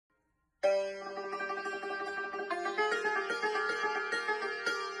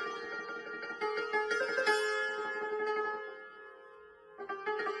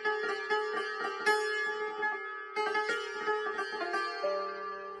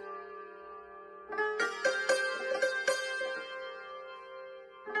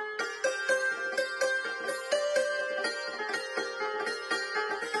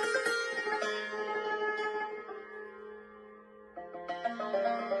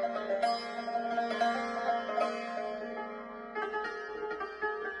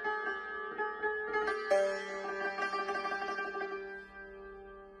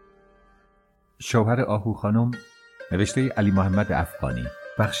شوهر آهو خانم، نوشتۀ علی-محمد افغانی،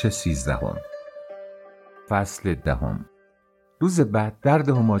 بخش 13، فصل 10. روز بعد درد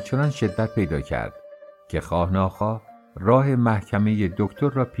هما چنان شدت پیدا کرد که خواه ناخواه راه محکمه دکتر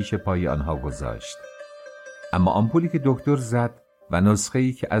را پیش پای آنها گذاشت. اما آمپولی که دکتر زد و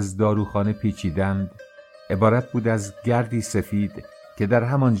نسخه‌ای که از داروخانه پیچیدند عبارت بود از گردی سفید که در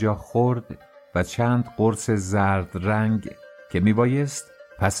همانجا خورد و چند قرص زرد رنگ که میبایست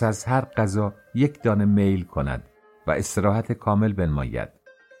پس از هر غذا یک دانه میل کند و استراحت کامل بنماید.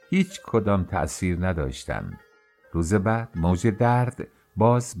 هیچ کدام تأثیر نداشتند. روز بعد موج درد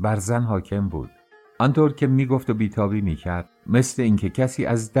باز بر زن حاکم بود، آنطور که میگفت و بیتابی میکرد، مثل اینکه کسی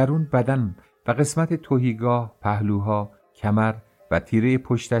از درون بدن و قسمت تهیگاه، پهلوها، کمر و تیره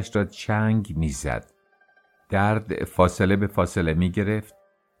پشتش را چنگ میزد. درد فاصله به فاصله میگرفت،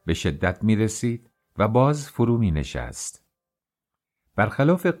 به شدت میرسید و باز فرو مینشست.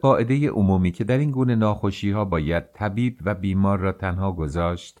 برخلاف قاعده عمومی که در این گونه ناخوشی ها باید طبیب و بیمار را تنها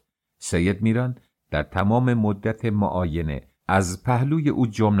گذاشت، سید میران در تمام مدت معاینه از پهلوی او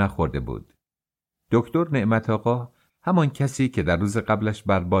جم نخورده بود. دکتر نعمت آقا، همان کسی که در روز قبلش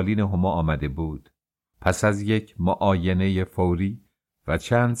بر بالین هما آمده بود، پس از یک معاینه فوری و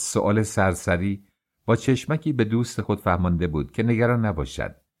چند سؤال سرسری با چشمکی به دوست خود فهمانده بود که نگران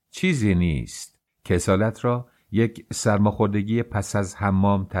نباشد، چیزی نیست. کسالت را یک سرماخوردگی پس از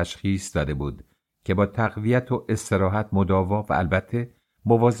حمام تشخیص داده بود که با تقویت و استراحت مداوا و البته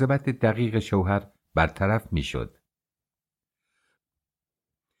مواظبت دقیق شوهر برطرف میشد.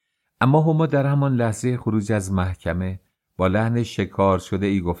 اما هما در همان لحظه خروج از محکمه با لحن شکار شده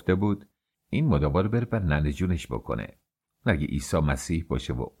ای گفته بود: این مداوا رو بر ننه جونش بکنه. اگه عیسی مسیح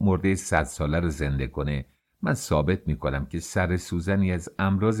باشه و مرده 100 ساله رو زنده کنه، من ثابت میکنم که سر سوزنی از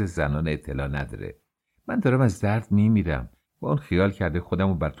امراض زنان اطلاع نداره. من دارم از درد میمیرم و اون خیال کرده خودم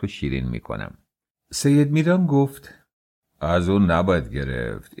رو بر تو شیرین میکنم. سید میران گفت: از اون نباید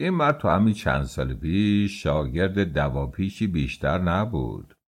گرفت. این مرد تو همین چند سال پیش شاگرد دواپیشی بیشتر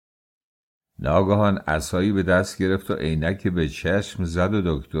نبود. ناگهان عصایی به دست گرفت و عینک به چشم زد و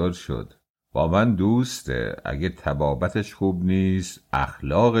دکتر شد. با من دوسته. اگه طبابتش خوب نیست،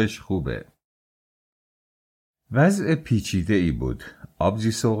 اخلاقش خوبه. وضع پیچیده ای بود.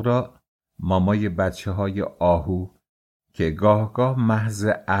 آبجی صغرا، مامای بچه های آهو که گاه گاه محض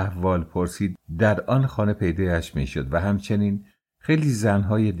احوال پرسید در آن خانه پیدایش می شد و همچنین خیلی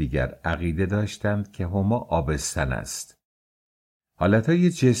زنهای دیگر عقیده داشتند که هما آبستن است. حالتهای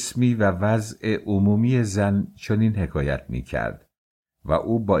جسمی و وضع عمومی زن چنین حکایت می کرد و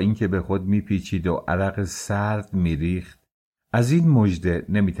او با اینکه به خود می پیچید و عرق سرد می ریخت، از این مژده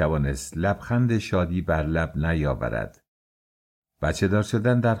نمی توانست لبخند شادی بر لب نیاورد. بچه دار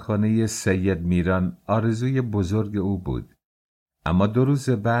شدن در خانه سید میران آرزوی بزرگ او بود. اما 2 روز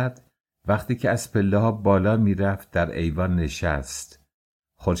بعد وقتی که از پله ها بالا می رفت در ایوان نشست.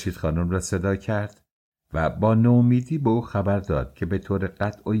 خورشید خانم را صدا کرد و با نومیدی به او خبر داد که به طور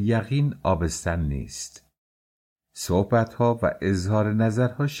قطع و یقین آبستن نیست. صحبتها و اظهار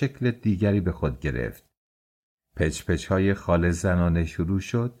نظرها شکل دیگری به خود گرفت. پچ پچ های خال زنانه شروع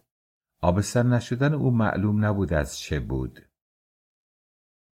شد. آبستن نشدن او معلوم نبود از چه بود.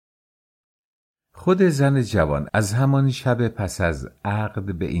 خود زن جوان از همان شب پس از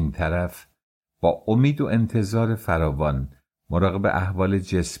عقد به این طرف با امید و انتظار فراوان مراقب احوال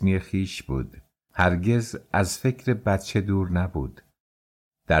جسمی خیش بود. هرگز از فکر بچه دور نبود.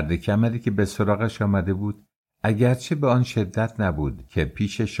 درد کمری که به سراغش آمده بود اگرچه به آن شدت نبود که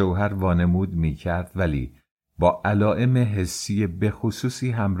پیش شوهر وانمود می کرد، ولی با علائم حسی به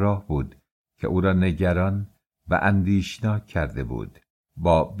خصوصی همراه بود که او را نگران و اندیشناک کرده بود.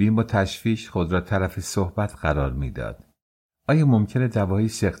 با بیم و تشویش خود را طرف صحبت قرار میداد. آیا ممکنه دوایی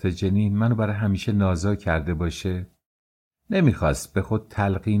سقط جنین منو برای همیشه نازا کرده باشه؟ نمیخواست به خود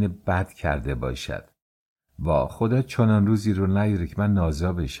تلقین بد کرده باشد. وا خدا چنان روزی رو نیاره که من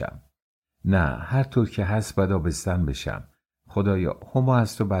نازا بشم. نه، هر طور که هست باید آبستن بشم. خدایا هما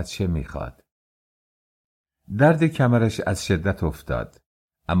از تو بچه میخواد. درد کمرش از شدت افتاد،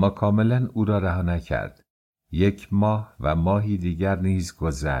 اما کاملا او را رها نکرد. 1 ماه و ماهی دیگر نیز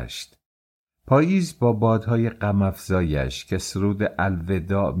گذشت. پاییز با بادهای غم‌افزایش که سرود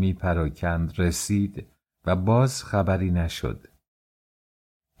الوداع می پراکند رسید و باز خبری نشد.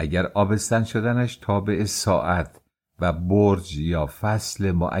 اگر آبستن شدنش تابع ساعت و برج یا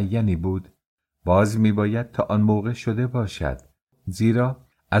فصل معینی بود، باز می باید تا آن موقع شده باشد، زیرا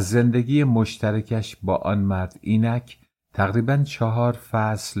از زندگی مشترکش با آن مرد اینک تقریباً 4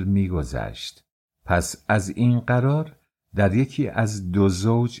 فصل می گذشت. پس از این قرار در یکی از 2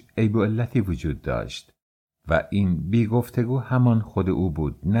 زوج عیب و علتی وجود داشت و این بی گفتگو همان خود او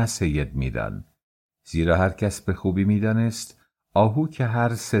بود، نه سید میران. زیرا هر کس به خوبی می‌دانست آهو که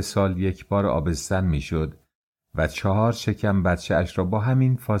هر 3 سال یک بار آبستن می‌شد و 4 شکم بچه اش را با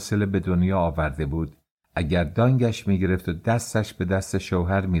همین فاصله به دنیا آورده بود، اگر دانگش می‌گرفت و دستش به دست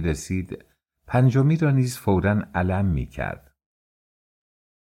شوهر می‌رسید، 5می را نیز فوراً علم می‌کرد.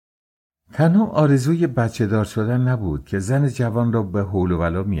 تنها آرزوی بچه دار شدن نبود که زن جوان را به حول و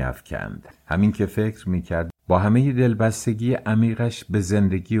ولا می‌افکند. همین که فکر می‌کرد با همه دلبستگی عمیقش به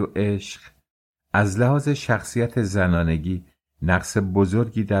زندگی و عشق، از لحاظ شخصیت زنانگی نقص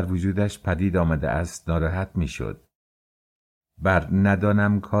بزرگی در وجودش پدید آمده است، ناراحت می‌شد. بر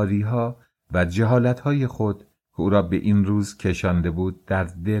ندانمکاری‌ها و جهالت‌های خود که او را به این روز کشانده بود در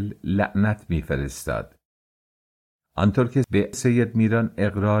دل لعنت می‌فرستاد. آنطور که به سید میران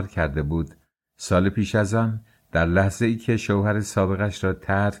اقرار کرده بود، سال پیش از آن در لحظه‌ای که شوهر سابقش را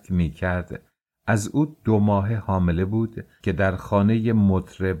ترک می‌کرد، از او 2 ماه حامله بود که در خانه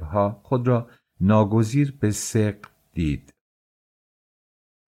مطرب‌ها خود را ناگزیر به سقط دید.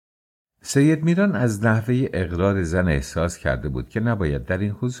 سید میران از نحوه اقرار زن احساس کرده بود که نباید در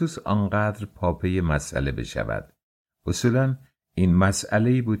این خصوص آنقدر پاپی مسئله بشود. اصولاً این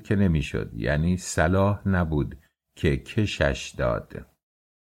مسئله‌ای بود که نمی‌شد، یعنی صلاح نبود که کشش داد.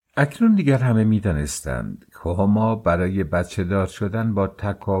 اکنون دیگر همه می‌دانستند که هما برای بچه دار شدن با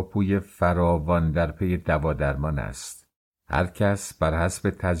تکاپوی فراوان در پی دوادرمان است. هر کس بر حسب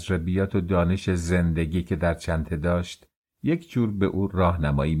تجربیات و دانش زندگی که در چنته داشت یک جور به او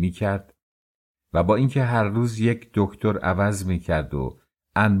راهنمایی می‌کرد و با اینکه هر روز یک دکتر عوض می‌کرد و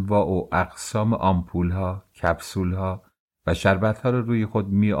انواع و اقسام آمپول‌ها، کپسول‌ها و شربت‌ها را روی خود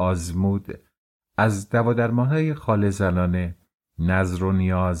می‌آزمود، از دوادرمان‌های خاله زنانه، نذر و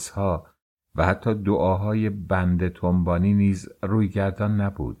نیازها و حتی دعاهای بنده تنبانی نیز رویگردان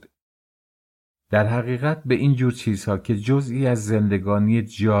نبود. در حقیقت به این جور چیزها که جزئی از زندگانی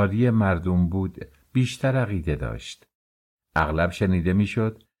جاری مردم بود بیشتر عقیده داشت. اغلب شنیده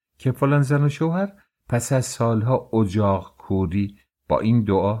میشد که فلان زن و شوهر پس از سالها اجاق کوری با این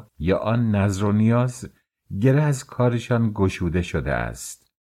دعا یا آن نذر و نیاز گره از کارشان گشوده شده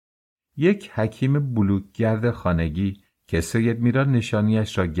است. یک حکیم بلوکگرد خانگی که سید میران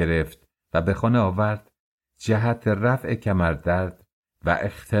نشانیش را گرفت و به خانه آورد، جهت رفع کمردرد و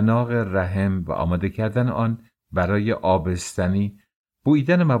اختناق رحم و آماده کردن آن برای آبستنی،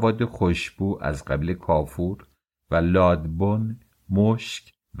 بویدن مواد خوشبو از قبیل کافور و لادبن،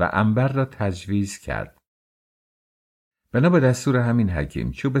 مشک و عنبر را تجویز کرد. بنا به دستور همین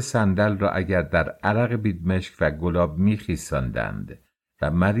حکیم چوب صندل را اگر در عرق بیدمشک و گلاب میخیساندند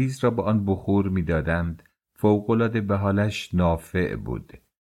و مریض را به آن بخور میدادند، فوق‌العاده به حالش نافع بود.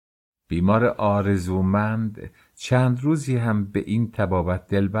 بیمار آرزومند چند روزی هم به این طبابت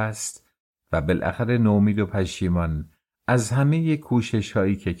دل بست و بالاخره نومید و پشیمان از همه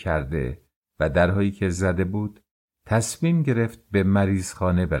کوشش‌هایی که کرده و درهایی که زده بود، تصمیم گرفت به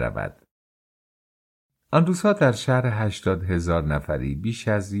مریضخانه برود. آن روزها در شهر 80,000 نفری بیش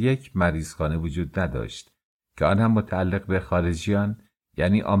از یک مریضخانه وجود نداشت که آن هم متعلق به خارجیان،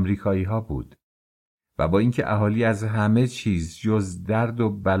 یعنی آمریکایی ها بود، و با اینکه اهالی از همه چیز جز درد و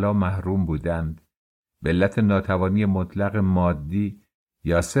بلا محروم بودند، به علت ناتوانی مطلق مادی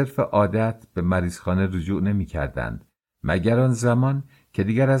یا صرف عادت به مریضخانه رجوع نمی کردند، مگر آن زمان که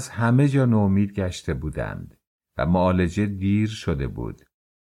دیگر از همه جا نومید گشته بودند و معالجه دیر شده بود.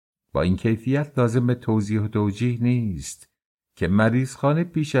 با این کیفیت لازم به توضیح و توجیه نیست که مریضخانه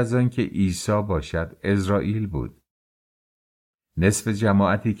پیش از آن که عیسی باشد اسرائیل بود. نصف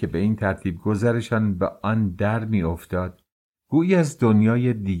جماعتی که به این ترتیب گذرشان به آن در می افتاد، گویی از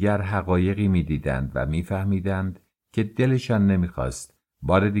دنیای دیگر حقایقی می دیدند و می فهمیدند که دلشان نمی خواست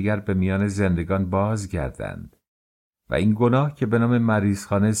بار دیگر به میان زندگان بازگردند و این گناه که به نام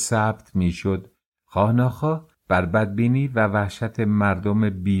مریضخانه ثبت می شد، خواه ناخواه بر بدبینی و وحشت مردم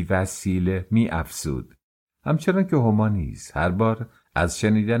بی وسیله می افزود. همچنان که هما نیز هر بار از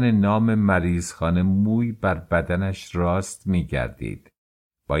شنیدن نام مریضخانه موی بر بدنش راست می گردید.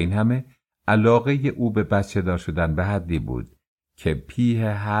 با این همه علاقه او به بچه دار شدن به حدی بود که پیه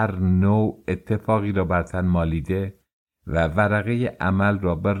هر نوع اتفاقی را بر تن مالیده و ورقه عمل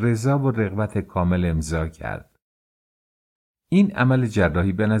را به رضا و رغبت کامل امضا کرد. این عمل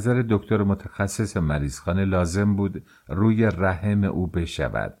جراحی به نظر دکتر متخصص مریضخانه لازم بود روی رحم او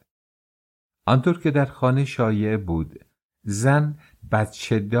بشود. آنطور که در خانه شایع بود، زن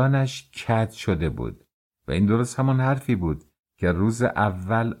بچه دانش کج شده بود و این درست همان حرفی بود که روز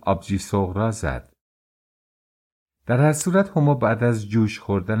اول آبجی صغرا زد. در هر صورت هما بعد از جوش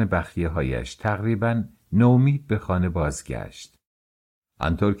خوردن بخیه هایش تقریباً نومید به خانه بازگشت.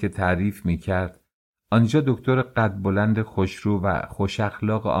 آنطور که تعریف می کرد، آنجا دکتر قد بلند خوشرو و خوش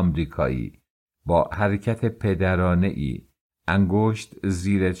اخلاق آمریکایی با حرکت پدرانه‌ای انگشت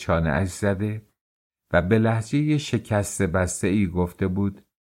زیر چانه‌اش زده و به لهجه شکسته بسته‌ای گفته بود: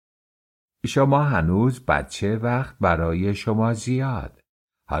 شما هنوز بچه، وقت برای شما زیاد.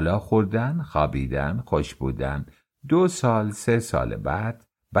 حالا خوردن، خوابیدن، خوش بودن، 2 سال 3 سال بعد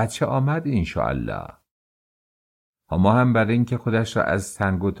بچه آمد انشاءالله. اما هم برای اینکه خودش را از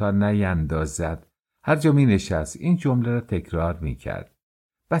تنگ و تار نیندازد هر جا می نشست این جمله را تکرار می کرد: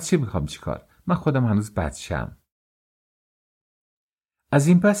 بچه میخوام چیکار؟ من خودم هنوز بچم. از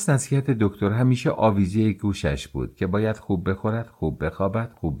این پس نصیحت دکتر همیشه آویزه گوشش بود که باید خوب بخورد، خوب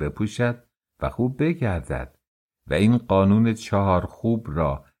بخوابد، خوب بپوشد و خوب بگردد و این قانون 4 خوب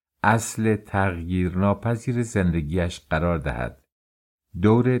را اصل تغییر ناپذیر زندگیش قرار دهد.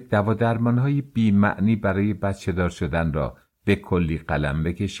 دور دوا درمان‌های بی معنی برای بچه دار شدن را به کلی قلم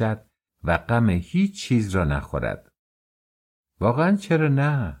بکشد و غم هیچ چیز را نخورد. واقعا چرا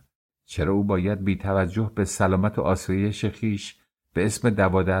نه؟ چرا او باید بی توجه به سلامت و آسایش خویش به اسم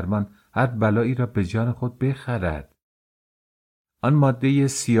دوا درمان هر بلایی را به جان خود بخرد؟ آن ماده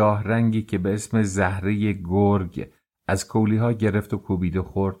سیاه رنگی که به اسم زهره گرگ از کولی‌ها گرفت و کوبید و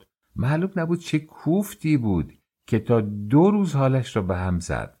خورد، معلوم نبود چه کوفتی بود که تا 2 روز حالش را به هم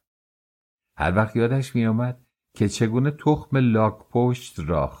زد. هر وقت یادش می آمد که چگونه تخم لاک پشت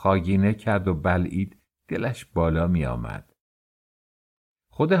را خاگینه کرد و بلعید، دلش بالا می آمد.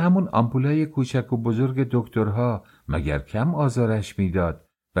 خود همون آمپولای کوچک و بزرگ دکترها مگر کم آزارش میداد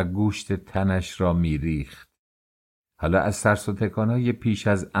و گوشت تنش را می ریخت. حالا از ترس و تکانهای پیش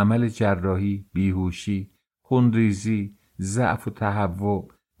از عمل جراحی، بیهوشی، خونریزی، ضعف و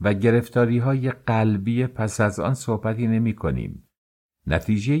تهوع و گرفتاری‌های قلبی پس از آن صحبتی نمی کنیم.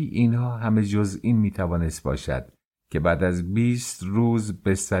 نتیجه اینها همه جز این می توانست باشد که بعد از 20 روز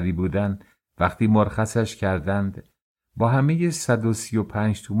بستری بودن، وقتی مرخصش کردند، با همه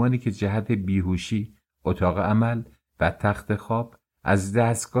 135 تومانی که جهت بیهوشی، اتاق عمل و تخت خواب از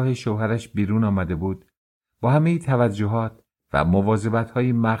دستگاه شوهرش بیرون آمده بود، با همه توجهات و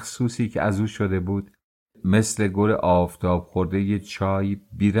مواظبت‌های مخصوصی که از او شده بود، مثل گل آفتاب خورده ی چای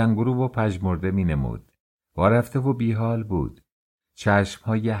بیرنگرو و پژمرده می نمود. وارفته و بیحال بود.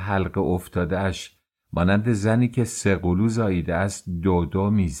 چشمهای حلقه افتاده اش مانند زنی که 3 قلو زاییده است دو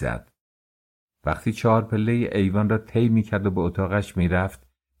می زد. وقتی 4 پله ایوان را طی می کرد و به اتاقش می رفت،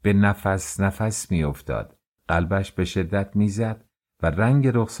 به نفس می افتاد. قلبش به شدت می زد و رنگ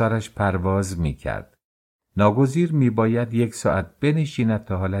رخسارش پرواز می کرد. ناگزیر می باید 1 ساعت بنشیند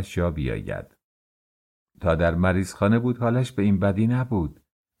تا حالش جا بیاید. تا در مریضخانه بود حالش به این بدی نبود.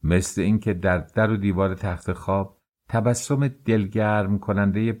 مثل اینکه در و دیوار تخت خواب تبسم دلگرم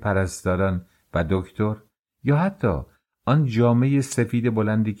کننده پرستاران و دکتر یا حتی آن جامه سفید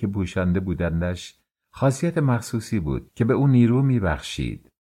بلندی که پوشانده بودندش خاصیت مخصوصی بود که به او نیرو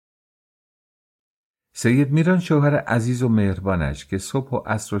میبخشید. سید میران شوهر عزیز و مهربانش که صبح و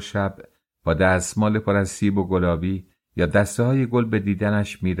عصر و شب با دستمال پر از سیب و گلابی یا دسته های گل به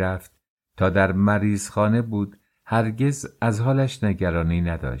دیدنش میرفت تا در مریضخانه بود، هرگز از حالش نگرانی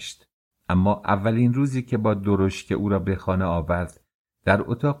نداشت. اما اولین روزی که با درشک او را به خانه آورد، در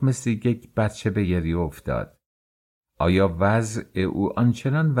اتاق مثل یک بچه به گریه افتاد. آیا وضع او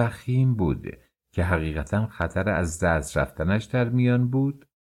آنچنان وخیم بود که حقیقتا خطر از دست رفتنش در میان بود؟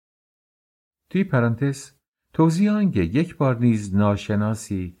 توی پرانتز توضیح آنکه یک بار نیز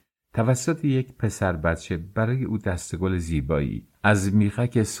ناشناسی توسط یک پسر بچه برای او دستگل زیبایی از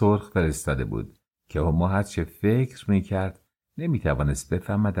میخک سرخ فرستاده بود که هما هرچه فکر میکرد نمیتوانست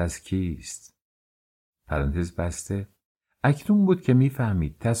بفهمد از کیست. پرانتز بسته. اکنون بود که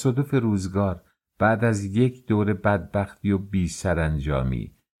میفهمید تصادف روزگار بعد از یک دور بدبختی و بی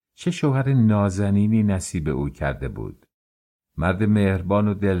سرانجامی چه شوهر نازنینی نصیب او کرده بود. مرد مهربان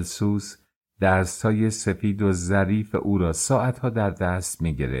و دلسوز دستهای سفید و ظریف او را ساعتها در دست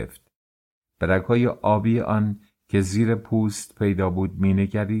می گرفت. برگهای آبی آن که زیر پوست پیدا بود می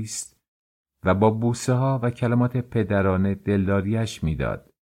نگریست و با بوسه ها و کلمات پدرانه دلداریش می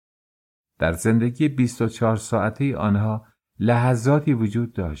داد. در زندگی 24 ساعته آنها لحظاتی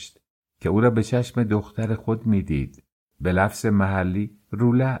وجود داشت که او را به چشم دختر خود می دید. به لفظ محلی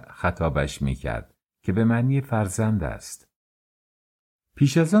روله خطابش می کرد که به معنی فرزند است.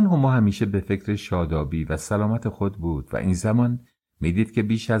 پیش از آن هما همیشه به فکر شادابی و سلامت خود بود و این زمان می دید که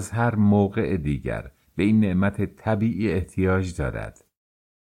بیش از هر موقع دیگر به این نعمت طبیعی احتیاج دارد.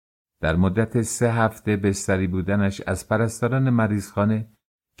 در مدت 3 هفته بستری بودنش از پرستاران مریضخانه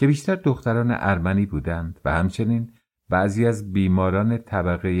که بیشتر دختران ارمنی بودند و همچنین بعضی از بیماران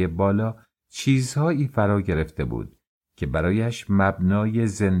طبقه بالا چیزهایی فرا گرفته بود که برایش مبنای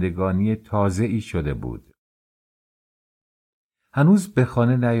زندگانی تازه‌ای شده بود. هنوز به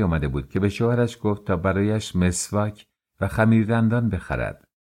خانه نیامده بود که به شوهرش گفت تا برایش مسواک و خمیردندان بخرد.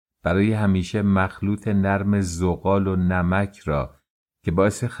 برای همیشه مخلوط نرم زغال و نمک را که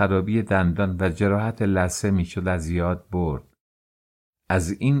باعث خرابی دندان و جراحت لثه میشد از یاد برد.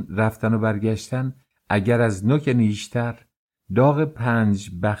 از این رفتن و برگشتن اگر از نوک نیشتر داغ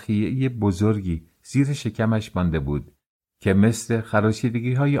 5 بخیه بزرگی زیر شکمش مانده بود که مثل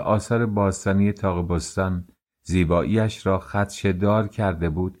خراشیدگی‌های آثار باستانی طاق‌بستان زیباییش را خدشه‌دار کرده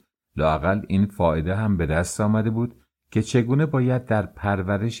بود، لااقل این فایده هم به دست آمده بود که چگونه باید در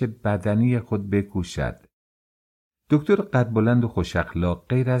پرورش بدنی خود بکوشد. دکتر قد بلند و خوش اخلاق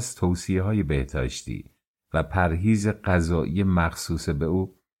غیر از توصیه‌های بهداشتی و پرهیز غذایی مخصوص به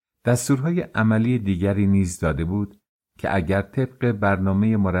او، دستورهای عملی دیگری نیز داده بود که اگر طبق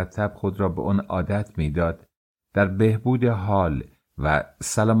برنامه مرتب خود را به آن عادت می‌داد، در بهبود حال و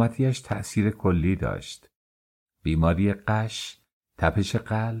سلامتیش تأثیر کلی داشت. بیماری قش، تپش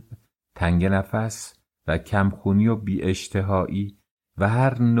قلب، تنگ نفس و کمخونی و بی‌اشتهایی و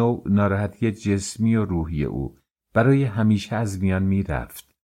هر نوع ناراحتی جسمی و روحی او برای همیشه از میان می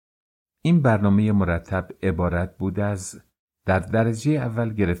رفت. این برنامه مرتب عبارت بود از در درجه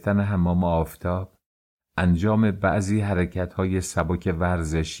اول گرفتن حمام آفتاب، انجام بعضی حرکت‌های سبک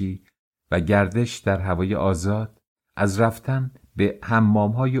ورزشی و گردش در هوای آزاد، از رفتن به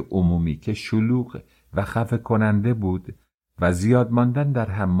حمام‌های عمومی که شلوغ و خفه کننده بود و زیاد ماندن در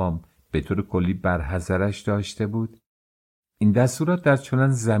حمام به طور کلی برحذرش داشته بود. این دستورات در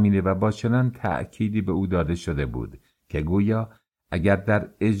چنان زمینه و با چنان تأکیدی به او داده شده بود که گویا اگر در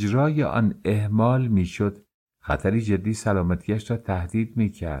اجرای آن اهمال میشد خطری جدی سلامتیش را تهدید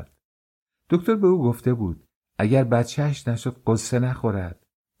میکرد. دکتر به او گفته بود اگر بچهش نشد قصه نخورد،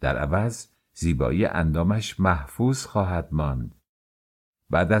 در عوض زیبایی اندامش محفوظ خواهد ماند.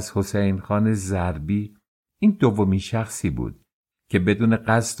 بعد از حسین خان ضربی این دومین شخصی بود که بدون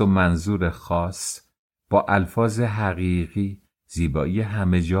قصد و منظور خاص با الفاظ حقیقی زیبایی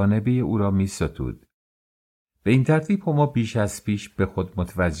همه جانبه او را می ستود. به این ترتیب ما بیش از پیش به خود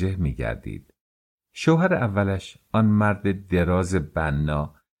متوجه می گردید. شوهر اولش، آن مرد دراز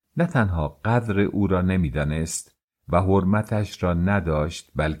بنا، نه تنها قدر او را نمی دانست و حرمتش را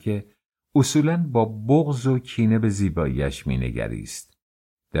نداشت، بلکه اصولاً با بغض و کینه به زیباییش می نگریست.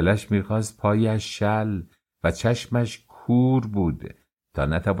 دلش می خواست پایش شل و چشمش کور بود تا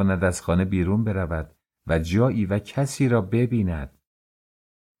نتواند از خانه بیرون برود و جایی و کسی را ببیند.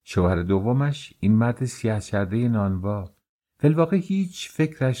 شوهر دومش، این مرد سیاه چرده نانوا، فی‌الواقع هیچ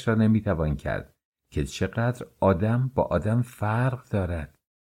فکرش را نمیتوان کرد که چقدر آدم با آدم فرق دارد.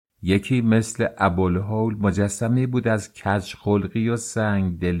 یکی مثل ابوالهول مجسمه بود از کج خلقی و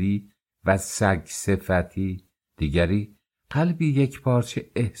سنگدلی و سگ صفتی، دیگری قلبی یک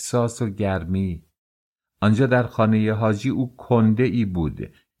پارچه احساس و گرمی. آنجا در خانه حاجی او کنده ای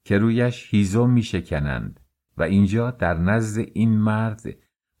بود که رویش هیزم می شکنند و اینجا در نزد این مرد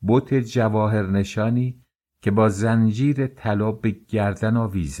بت جواهر نشانی که با زنجیر طلا به گردن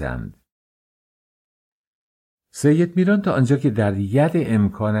آویزند. سید میران تا آنجا که در ید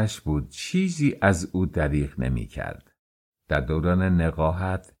امکانش بود چیزی از او دریغ نمی کرد. در دوران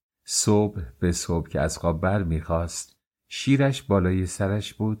نقاهت صبح به صبح که از خواب بر می خواست، شیرش بالای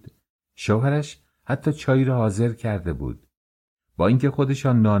سرش بود. شوهرش حتی چای را حاضر کرده بود. با اینکه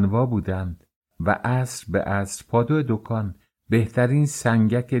خودشان نانوا بودند و عصر به عصر پادو دکان بهترین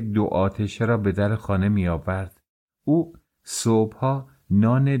سنگک 2 آتشه را به در خانه می آورد، او صبحها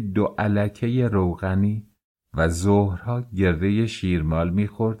نان 2 الکه روغنی و ظهرها گرده شیرمال می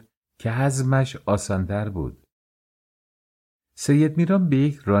خورد که هضمش آسان‌تر بود. سید میران به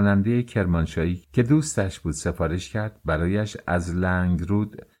یک راننده کرمانشاهی که دوستش بود سفارش کرد برایش از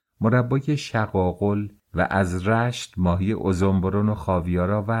لنگرود مربای شقاقل و از رشت ماهی اوزنبرون و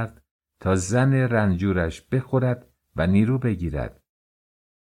خاویار آورد تا زن رنجورش بخورد و نیرو بگیرد.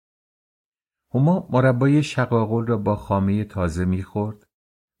 هما مربای شقاقل را با خامه تازه میخورد،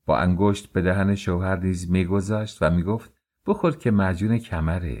 با انگشت به دهن شوهر نیز میگذاشت و میگفت بخور که معجون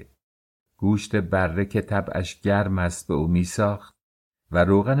کمره. گوشت بره که طبعش گرم است به او میساخت و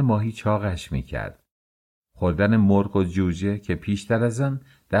روغن ماهی چاقش میکرد. خوردن مرغ و جوجه که پیشتر از آن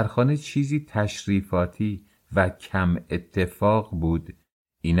در خانه چیزی تشریفاتی و کم اتفاق بود،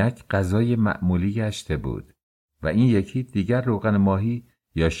 اینک غذای معمولی گشته بود و این یکی دیگر روغن ماهی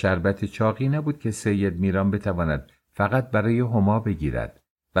یا شربت چاقی نبود که سید میران بتواند فقط برای هما بگیرد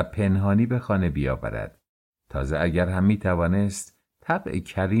و پنهانی به خانه بیاورد. تازه اگر هم میتوانست، طبع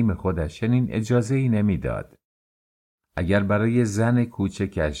کریم خودش چنین اجازه‌ای نمیداد. اگر برای زن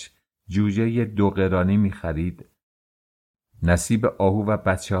کوچکش جوجه 2 قرانی می‌خرید، نصیب آهو و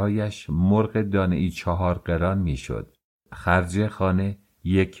بچه‌هایش مرغ دانه‌ای 4 قران می‌شد. خرج خانه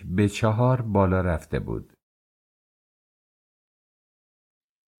 1/4 بالا رفته بود.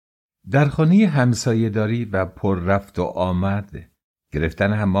 در خانه همسایه‌داری و پر رفت و آمد،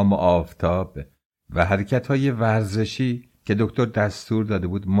 گرفتن حمام آفتاب و حرکت‌های ورزشی که دکتر دستور داده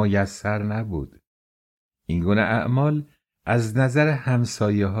بود میسر نبود. این گونه اعمال از نظر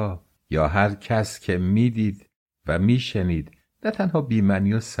همسایه‌ها یا هر کس که میدید و میشنید نه تنها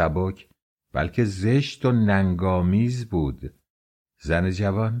بی‌معنی و سبک، بلکه زشت و ننگامیز بود. زن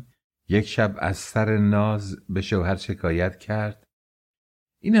جوان یک شب از سر ناز به شوهر شکایت کرد: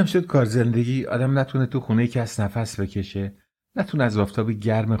 این هم شد کار زندگی، آدم نتونه تو خونه کس نفس بکشه، نتونه از آفتاب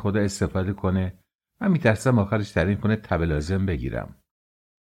گرم خدا استفاده کنه. من میترسم آخرش در این خونه تب لازم بگیرم.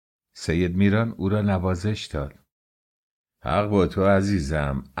 سید میران او را نوازش داد: حق با تو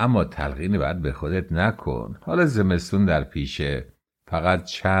عزیزم، اما تلقین بعد به خودت نکن. حالا زمستون در پیشه، فقط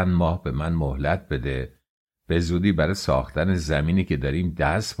چند ماه به من مهلت بده. به زودی برای ساختن زمینی که داریم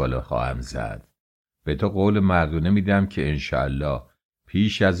دست بالا خواهم زد. به تو قول مردونه میدم که انشالله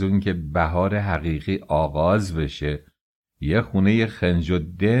پیش از اون که بهار حقیقی آغاز بشه یه خونه خنج و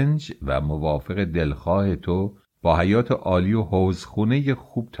دنج و موافق دلخواه تو با حیات عالی و حوضخونه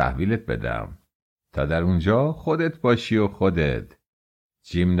خوب تحویلت بدم تا در اونجا خودت باشی و خودت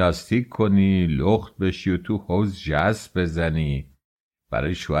جیمناستیک کنی، لخت بشی و تو حوض جست بزنی،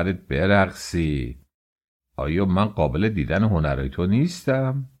 برای شوهرت برقصی. آیا من قابل دیدن هنرهای تو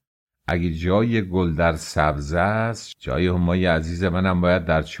نیستم؟ اگه جای گل در سبزه است، جای همای عزیز منم باید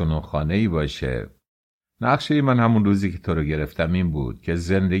در چنون خانه‌ای باشه. نقشه من همون روزی که تو رو گرفتم این بود که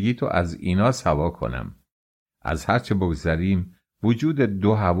زندگی تو از اینا سوا کنم. از هرچه بگذریم وجود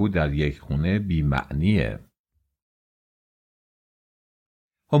دو هوو در یک خونه بی‌معنیه.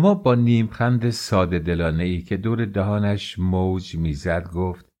 هما با نیمخند ساده دلانه‌ای که دور دهانش موج میزد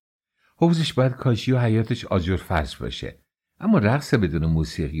گفت: حوضش باید کاشی و حیاتش آجر فرش باشه، اما رقص بدون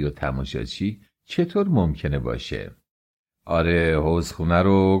موسیقی و تماشاچی چطور ممکنه باشه؟ آره، حوضخونه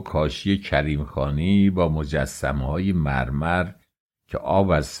رو کاشی کریمخانی با مجسمه‌های مرمر که آب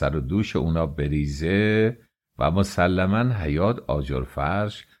از سر و دوش اونا بریزه و مسلماً حیات آجر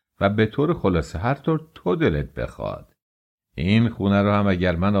فرش و به طور خلاصه هر طور تو دلت بخواد. این خونه رو هم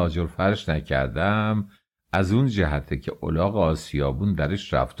اگر من آجر فرش نکردم از اون جهته که الاغ آسیابون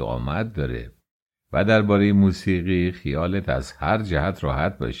درش رفت و آمد داره و درباره موسیقی خیالت از هر جهت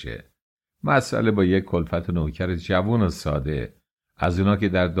راحت باشه. مسئله با یک کلفت نوکر جوان و ساده از اونا که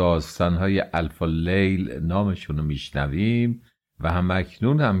در داستانهای الف اللیل نامشونو میشنویم و هم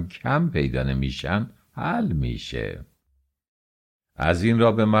اکنون هم کم پیدا نمیشن حل میشه. از این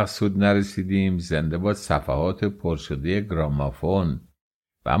را به مقصود نرسیدیم زنده با صفحات پرشده گرامافون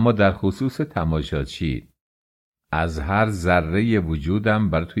و اما در خصوص تماشاچی از هر ذره وجودم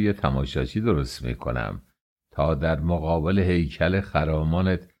بر توی تماشاچی درست میکنم تا در مقابل هیکل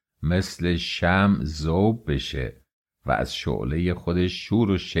خرامانت مثل شمع ذوب بشه و از شعله خودش شور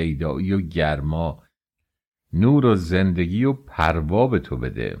و شیدایی و گرما نور و زندگی و پروا به تو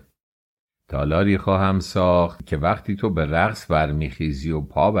بده. تالاری خواهم ساخت که وقتی تو به رقص برمیخیزی و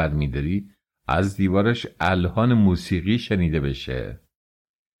پا برمیداری از دیوارش الحان موسیقی شنیده بشه.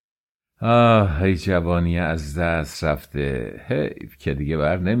 ای جوانی از دست رفته، حیف که دیگه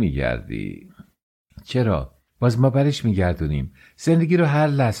بر نمیگردی. چرا؟ باز ما برش میگردونیم. زندگی رو هر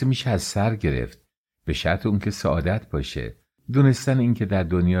لحظه میشه از سر گرفت، به شرط اون که سعادت باشه. دونستن این که در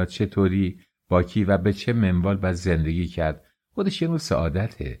دنیا چطوری، با کی و به چه منوال باید زندگی کرد خودش یه نوع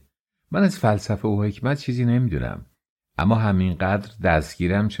سعادته. من از فلسفه و حکمت چیزی نمیدونم، اما همینقدر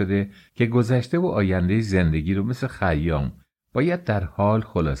دستگیرم شده که گذشته و آینده زندگی رو مثل خیام باید در حال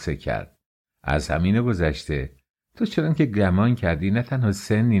خلاصه کرد. از همین گذشته تو چرا که گمان کردی نه تنها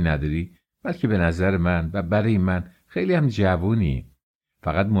سنی نداری بلکه به نظر من و برای من خیلی هم جوونی.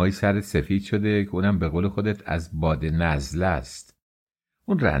 فقط موهای سرت سفید شده که اونم به قول خودت از باد نزله است.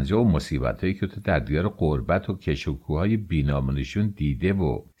 اون رنجا و مصیبتایی که تو در دیار غربت و کشوکوهای بینامونشون دیده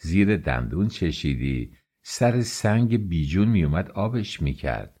و زیر دندون چشیدی سر سنگ بیجون میومد آبش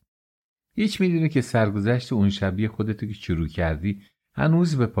میکرد. هیچ میدونی که سرگذشت اون شبیه خودتو که شروع کردی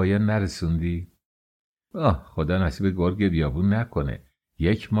هنوز به پایان نرسوندی؟ خدا نصیب گرگ بیابون نکنه.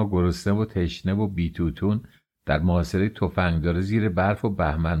 یک ماه گرسنه و تشنه و بیتوتون در محاصره تفنگدار زیر برف و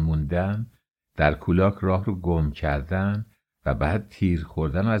بهمن موندن، در کولاک راه رو گم کردن و بعد تیر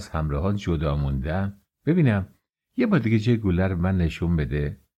خوردن و از همراهان جدا موندن. ببینم یه بار دیگه جای گوله رو من نشون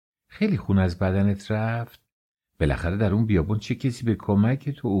بده. خیلی خون از بدنت رفت؟ بالاخره در اون بیابون چه کسی به کمک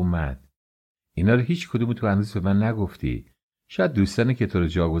تو اومد؟ اینا رو هیچ کدوم تو هنوز به من نگفتی. شاید دوستانی که تو رو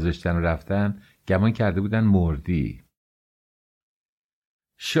جا گذاشتن و رفتن گمان کرده بودن مردی.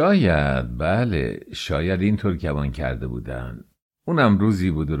 شاید، بله، شاید اینطور گمان کرده بودن. اونم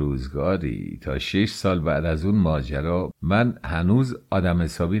روزی بود و روزگاری. تا 6 سال بعد از اون ماجرا من هنوز آدم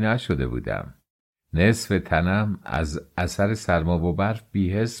حسابی نشده بودم. نصف تنم از اثر سرما و برف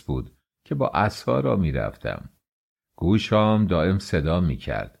بی‌حس بود که با عصا را می‌رفتم. گوشام دائم صدا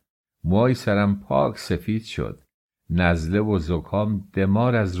می‌کرد. موهای سرم پاک سفید شد. نزله و زکام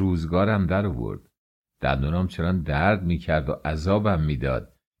دمار از روزگارم در آورد. دندونام چنان درد می‌کرد و عذابم می‌داد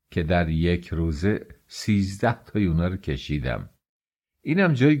که در یک روزه 13 تا اونا رو کشیدم.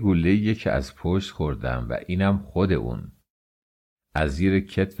 اینم جای گله‌ایه که از پشت خوردم و اینم خود اون. از زیر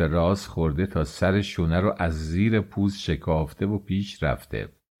کتف راست خورده تا سر شونه رو از زیر پوست شکافته و پیش رفته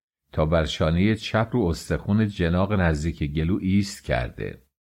تا بر شانه چپ رو استخون جناق نزدیک گلو ایست کرده.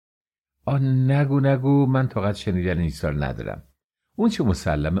 نگو من طاقت شنیدن این سال ندارم. اون چه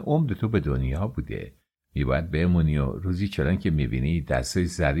مسلم عمر تو به دنیا بوده. میباید بمونی و روزی چنان که میبینی دستای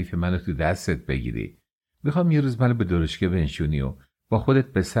ظریف منو تو دستت بگیری. میخوام یه روز منو به درشکه بنشونی و با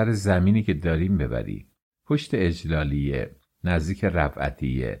خودت به سر زمینی که داریم ببری. پشت اجلالیه، نزدیک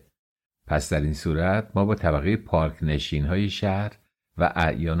رفعتیه. پس در این صورت ما با طبقه پارک نشین های شهر و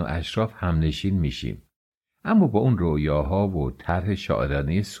اعیان و اشراف هم نشین میشیم. اما با اون رویاها و طرح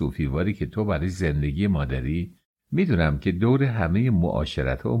شاعرانه صوفیواری که تو برای زندگی ما داری، میدونم که دور همه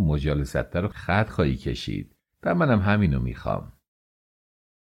معاشرت و مجالست رو خط خواهی کشید و منم همینو میخوام.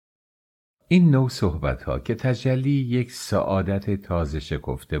 این نوع صحبت ها که تجلی یک سعادت تازه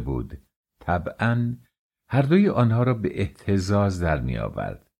شکفته بود، طبعاً هر دوی آنها را به اهتزاز در می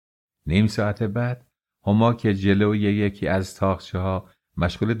آورد. نیم ساعت بعد هما که جلوی یکی از تاقچه ها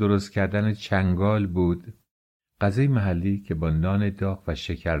مشغول درست کردن چنگال بود، غذای محلی که با نان داغ و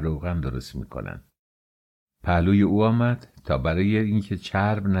شکر روغن درست می کنند. پهلوی او آمد تا برای اینکه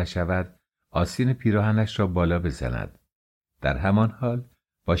چرب نشود آستین پیراهنش را بالا بزند. در همان حال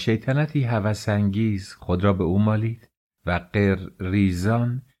با شیطنتی هوس‌انگیز خود را به او مالید و غیر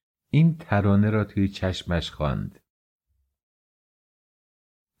ریزان این ترانه را توی چشمش خواند.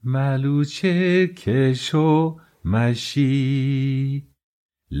 ملوچه کشو مشی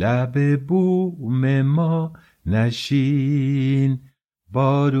لب بوم ما نشین،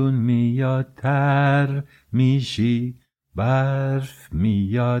 بارون میاد تر میشی، برف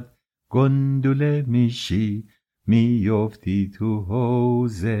میاد گندوله میشی، میفتی تو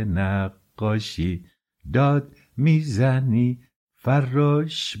حوض نقاشی، داد میزنی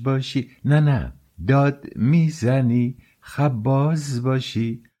فراش باشی، نه داد میزنی خباز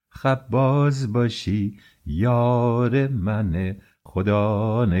باشی، خباز باشی، یار منه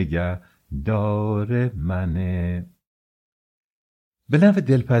خدا نگه دار منه. به نحو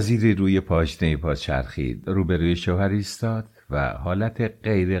دلپذیری روی پاشنه پا چرخید، روبروی شوهر ایستاد و حالت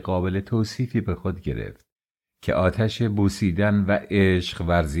غیر قابل توصیفی به خود گرفت که آتش بوسیدن و عشق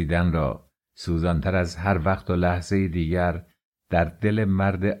ورزیدن را سوزانتر از هر وقت و لحظه دیگر در دل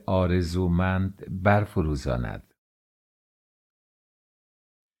مرد آرزومند برفروزاند.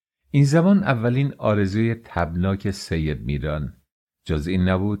 این زمان اولین آرزوی تبناک سید میران جز این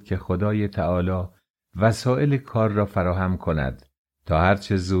نبود که خدای تعالی وسایل کار را فراهم کند تا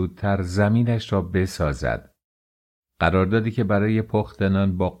هرچه زودتر زمینش را بسازد. قراردادی که برای پخت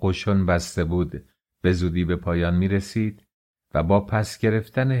نان با قشون بسته بود به زودی به پایان می رسید و با پس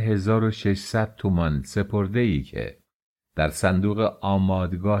گرفتن 1600 تومان سپرده‌ای که در صندوق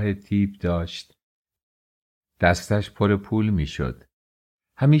آمادگاه تیپ داشت دستش پر پول می شد.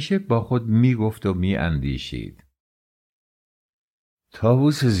 همیشه با خود می گفت و می اندیشید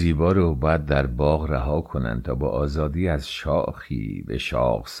طاووس زیبا رو باید در باغ رها کنن تا با آزادی از شاخی به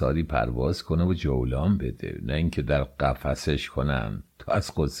شاخساری پرواز کنه و جولان بده، نه اینکه در قفسش کنن تا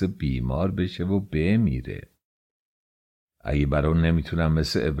از غصه بیمار بشه و بمیره. اگه برون نمیتونم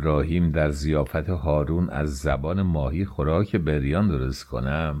مثل ابراهیم در ضیافت هارون از زبان ماهی خوراک بریان درست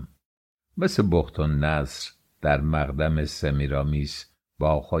کنم، مثل بخت و نصر در مقدم سمیرامیس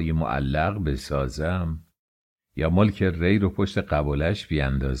باغ‌های معلق بسازم، یا ملک ری رو پشت قبولش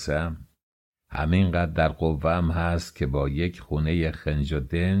بیاندازم، همینقدر در قوام هست که با یک خونه خنج و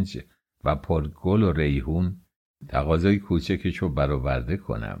دنج و پرگل و ریحون تقاضای کوچکشو برآورده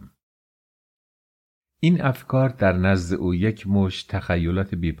کنم. این افکار در نزد او یک مشت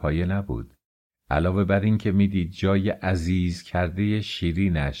تخیلات بیپایه نبود. علاوه بر این که میدید جای عزیز کرده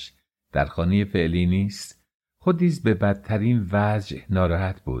شیرینش در خانه فعلی نیست، خود نیز به بدترین وجه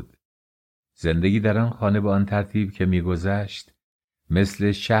ناراحت بود. زندگی در آن خانه به آن ترتیب که میگذشت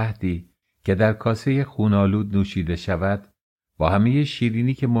مثل شهدی که در کاسه خونالود نوشیده شود، با همه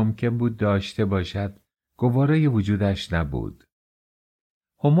شیرینی که ممکن بود داشته باشد گوارای وجودش نبود.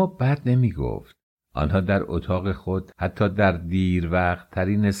 هما بد نمی گفت، آنها در اتاق خود حتی در دیر وقت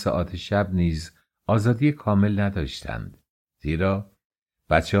ترین ساعات شب نیز آزادی کامل نداشتند، زیرا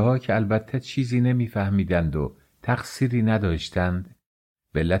بچه‌ها که البته چیزی نمی‌فهمیدند و تقصیری نداشتند،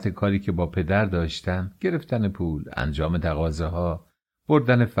 به علت کاری که با پدر داشتند، گرفتن پول، انجام تقاضاها،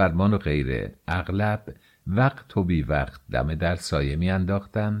 بردن فرمان و غیره، اغلب وقت و بی وقت دم در سایه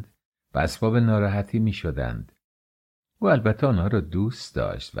می‌انداختند و اسباب ناراحتی می‌شدند. او البته آنها را دوست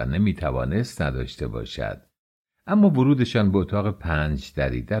داشت و نمی‌توانست نداشته باشد، اما ورودشان به اتاق 5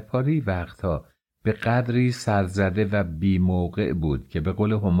 دری در پاری وقتها به قدری سرزده و بی موقع بود که به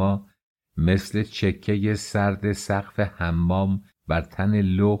قول هما مثل چکه سرد سقف حمام بر تن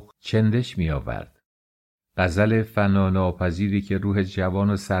لخت چندش می آورد. غزل فناناپذیری که روح جوان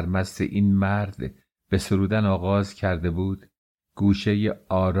و سرمست این مرد به سرودن آغاز کرده بود، گوشه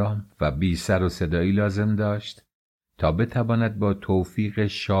آرام و بی سر و صدایی لازم داشت تا بتواند با توفیق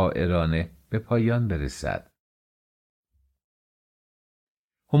شاعرانه به پایان برسد.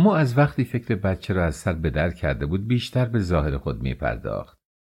 هما از وقتی فکر بچه را از سر به در کرده بود بیشتر به ظاهر خود می پرداخت.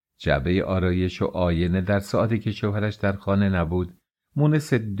 جعبه آرایش و آینه در ساعتی که شوهرش در خانه نبود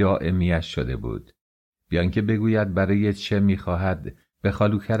مونس دائمیش شده بود. بیان که بگوید برای چه می خواهد، به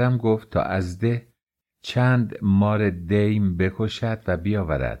خالو کرم گفت تا از ده چند مار دیم بکشد و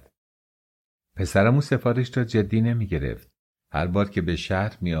بیاورد. پسرمو سفارش را جدی نمی گرفت. هر بار که به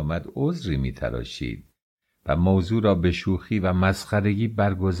شهر می آمد عذری می تراشید و موضوع را به شوخی و مسخرگی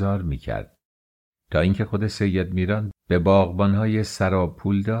برگزار می کرد، تا اینکه خود سید میران به باغبانهای سرا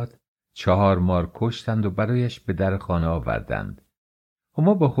پول داد، 4 مار کشتند و برایش به در خانه آوردند.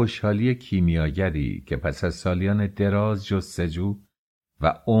 هما با خوشحالی کیمیاگری که پس از سالیان دراز جستجو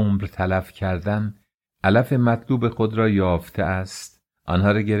و عمر تلف کردن علف مطلوب خود را یافته است،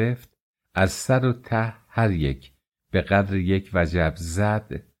 آنها را گرفت، از سر و ته هر یک به قدر یک وجب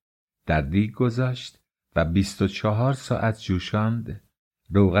زد، در دیگ گذاشت و 24 ساعت جوشاند،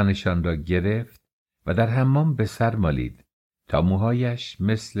 روغنشان را گرفت و در حمام به سر مالید تا موهایش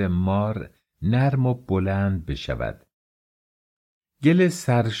مثل مار نرم و بلند بشود. گل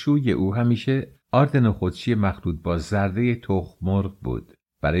سرشوی او همیشه آرد نخودچی مخلوط با زرده تخم مرغ بود.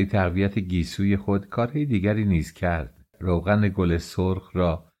 برای تقویت گیسوی خود کارهای دیگری نیز کرد. روغن گل سرخ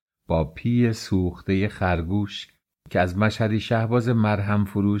را با پی سوخته خرگوش که از مشهدی شهباز مرهم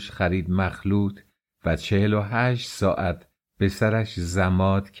فروش خرید مخلوط و 48 ساعت به سرش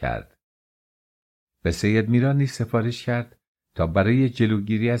ضماد کرد. به سید میران نیز سفارش کرد تا برای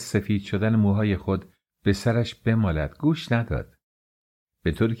جلوگیری از سفید شدن موهای خود به سرش بمالد. گوش نداد،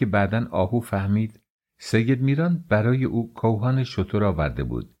 به طوری که بعداً آهو فهمید سید میران برای او کوهان شتر آورده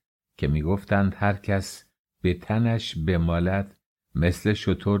بود که میگفتند هر کس به تنش بمالد مثل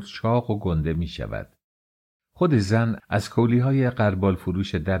شتر چاق و گنده می شود. خود زن از کولیهای غربال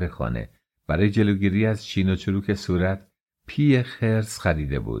فروش در خانه برای جلوگیری از چین و چروک صورت پی خرس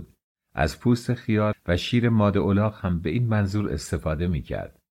خریده بود. از پوست خیار و شیر ماده الاغ هم به این منظور استفاده می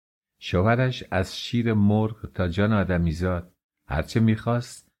کرد. شوهرش از شیر مرغ تا جان آدمیزاد هرچه می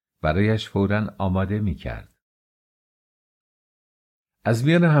خواست برایش فوراً آماده می کرد. از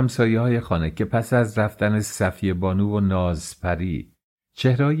میان همسایه های خانه که پس از رفتن صفیه بانو و نازپری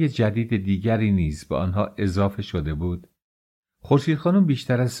چهره‌های جدید دیگری نیز به آنها اضافه شده بود، خورشید خانم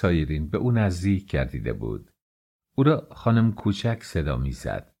بیشتر از سایرین به او نزدیک گردیده بود. او را خانم کوچک صدا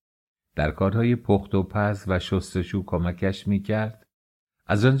می‌زد. در کارهای پخت و پز و شستشو کمکش می‌کرد.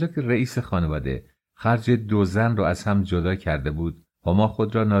 از آنجا که رئیس خانواده خرج 2 زن را از هم جدا کرده بود، هما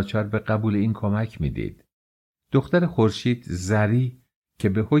خود را ناچار به قبول این کمک می‌دید. دختر خورشید زری که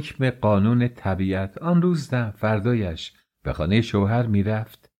به حکم قانون طبیعت آن روز نه فردایش به خانه شوهر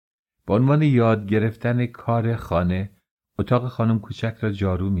می‌رفت، به عنوان یاد گرفتن کار خانه اتاق خانم کوچک را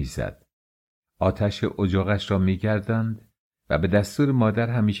جارو می‌زد. آتش اجاقش را می‌گرداند و به دستور مادر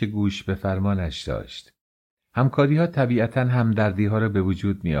همیشه گوش به فرمانش داشت. همکاری‌ها طبیعتاً همدردی‌ها را به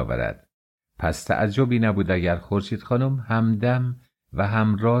وجود می‌آورد. پس تعجبی نبود اگر خورشید خانم همدم و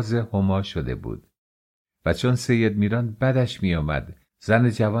همراز هما شده بود. و چون سید میران بدش می‌آمد زن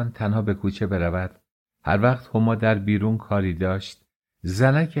جوان تنها به کوچه برود، هر وقت هما در بیرون کاری داشت،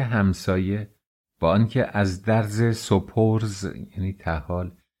 زنک همسایه با آنکه از درز سپرز یعنی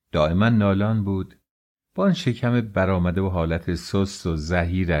تحال دائما نالان بود، با آن شکم برآمده و حالت سست و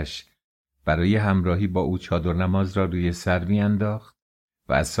زحیرش برای همراهی با او چادر نماز را روی سر میانداخت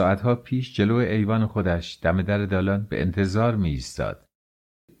و از ساعتها پیش جلو ایوان خودش دم در دالان به انتظار می ایستاد.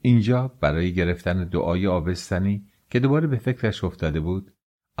 اینجا برای گرفتن دعای آبستنی که دوباره به فکرش افتاده بود،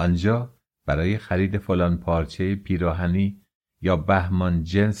 آنجا برای خرید فلان پارچه پیراهنی یا بهمان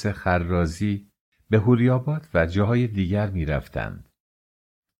جنس خرازی به هوریاباد و جاهای دیگر می رفتند.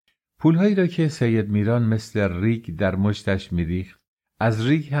 پولهایی را که سید میران مثل ریگ در مشتش میریخت از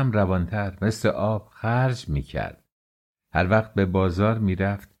ریگ هم روانتر مثل آب خرج میکرد. هر وقت به بازار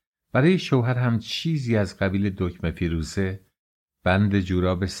میرفت برای شوهر هم چیزی از قبیل دکمه فیروزه، بند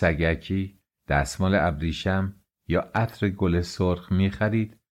جوراب سگکی، دستمال ابریشم یا عطر گل سرخ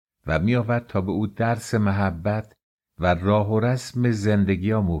میخرید و میآورد تا به او درس محبت و راه و رسم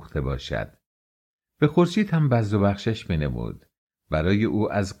زندگی آموخته باشد. به خورشید هم بزد و بخشش مینمود. برای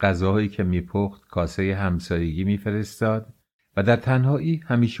او از غذاهایی که میپخت کاسه همسایگی میفرستاد و در تنهایی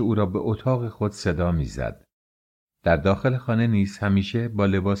همیشه او را به اتاق خود صدا میزد. در داخل خانه نیز همیشه با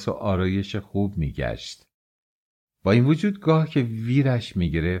لباس و آرایش خوب میگشت. با این وجود گاه که ویرش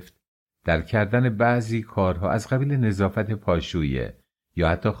میگرفت در کردن بعضی کارها از قبیل نظافت پاشویه یا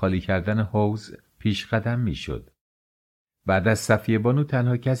حتی خالی کردن حوض پیش قدم میشد. بعد از صفیه بانو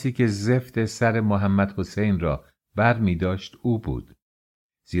تنها کسی که زفت سر محمد حسین را بر می داشت او بود،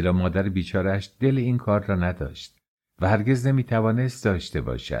 زیرا مادر بیچاره‌اش دل این کار را نداشت و هرگز نمی توانست داشته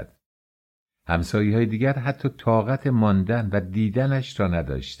باشد. همسایه‌های دیگر حتی طاقت ماندن و دیدنش را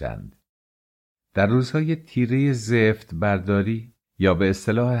نداشتند. در روزهای تیره زفت برداری یا به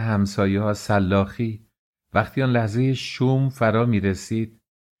اصطلاح همسایه‌ها سلاخی، وقتی آن لحظه شوم فرا می رسید،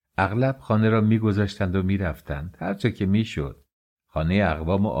 اغلب خانه را می گذاشتند و می رفتند هر جا که می شد. خانه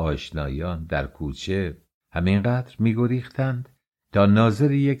اقوام و آشنایان در کوچه همینقدر می گریختند تا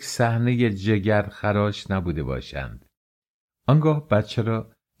ناظر یک صحنه جگر خراش نبوده باشند. آنگاه بچه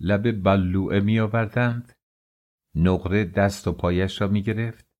را لب بلوعه می آوردند، نقره دست و پایش را می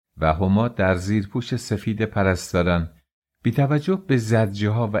گرفت و هما در زیر پوش سفید پرستاران بی توجه به زجه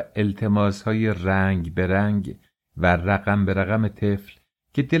ها و التماس های رنگ به رنگ و رقم به رقم طفل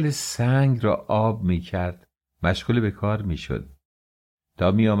که دل سنگ را آب می کرد مشغول به کار می شد.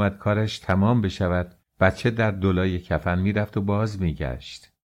 تا می آمد کارش تمام بشود بچه در دولای کفن می رفت و باز می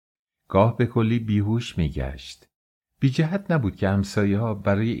گشت. گاه به کلی بیهوش می گشت. بی جهت نبود که همسایه ها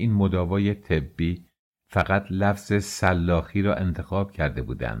برای این مداوای طبی فقط لفظ سلاخی را انتخاب کرده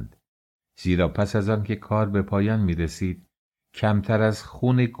بودند، زیرا پس از آن که کار به پایان می رسید کمتر از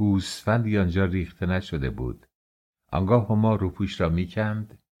خون گوسفندی آنجا ریخته نشده بود. آنگاه هما روپوش را می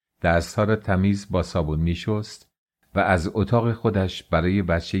کند، دستها را تمیز با صابون می شست و از اتاق خودش برای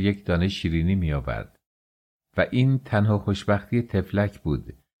بچه یک دانه شیرینی می آورد. و این تنها خوشبختی طفلک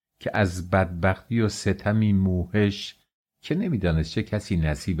بود که از بدبختی و ستمی موحش که نمیدانست چه کسی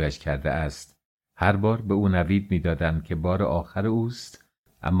نصیبش کرده است هر بار به او نوید می‌دادند که بار آخر اوست،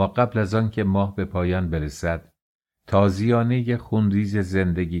 اما قبل از آن که ماه به پایان برسد تازیانه خونریز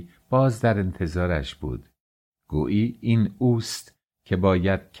زندگی باز در انتظارش بود. گویی این اوست که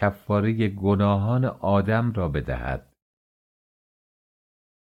باید کفاره گناهان آدم را بدهد.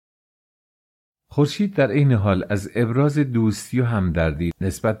 خورشید در این حال از ابراز دوستی و همدردی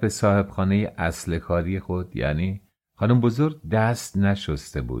نسبت به صاحبخانه اصل کاری خود یعنی خانم بزرگ دست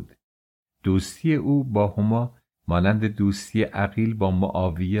نشسته بود. دوستی او با هما مانند دوستی عقیل با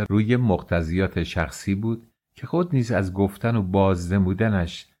معاویه روی مقتضیات شخصی بود که خود نیز از گفتن و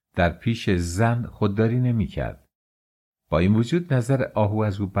بازنمودنش در پیش زن خودداری نمی کرد. با این وجود نظر آهو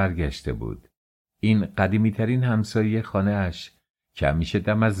از او برگشته بود. این قدیمی ترین همسایه خانه اش که همیشه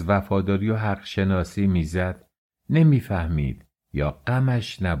دم از وفاداری و حق شناسی میزد نمیفهمید یا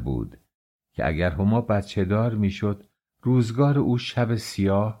غمش نبود که اگر هما بچه دار میشد روزگار او شب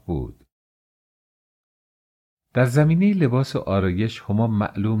سیاه بود. در زمینه لباس و آرایش هما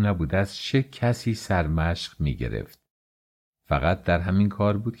معلوم نبود از چه کسی سرمشق میگرفت. فقط در همین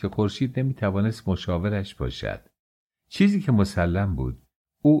کار بود که خورشید نمیتوانست مشاورش باشد. چیزی که مسلم بود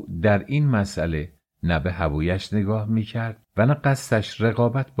او در این مسئله نه به هوایش نگاه میکرد و نه قصدش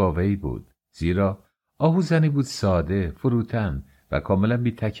رقابت با وی بود، زیرا آهو زنی بود ساده، فروتن و کاملا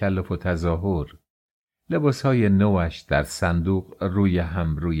بی تکلف و تظاهر. لباسهای نوش در صندوق روی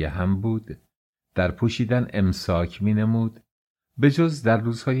هم بود، در پوشیدن امساک می نمود، به جز در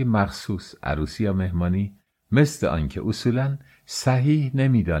روزهای مخصوص عروسی یا مهمانی، مثل آنکه اصولاً صحیح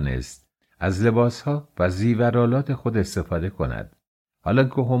نمیدانست از لباسها و زیورالات خود استفاده کند. حالا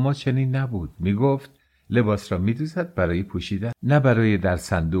که هما چنین نبود، می گفت لباس را می دوزد برای پوشیدن نه برای در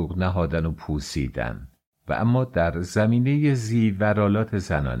صندوق نهادن و پوسیدن. و اما در زمینه زیورالات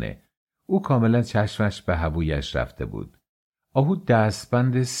زنانه او کاملا چشمش به هوویش رفته بود. آهو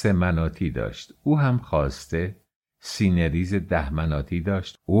دستبند 3 مناطی داشت، او هم خواسته. سینه‌ریز 10 مناطی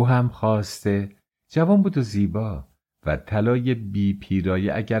داشت، او هم خواسته. جوان بود و زیبا و طلای بی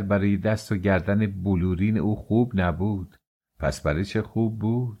پیرایه اگر برای دست و گردن بلورین او خوب نبود پس برای چه خوب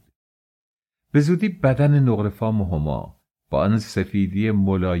بود؟ به زودی بدن نقره‌فام هما با آن سفیدی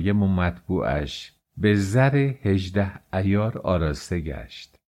ملایم و مطبوعش به زر 18 عیار آراسته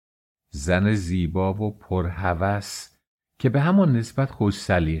گشت. زن زیبا و پرهوس که به همان نسبت خوش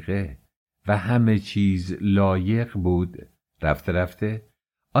سلیقه و همه چیز لایق بود، رفته رفته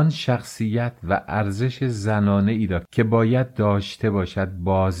آن شخصیت و ارزش زنانه ای را که باید داشته باشد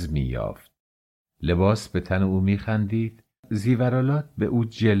باز می‌یافت. لباس به تن او می‌خندید، زیورالات به او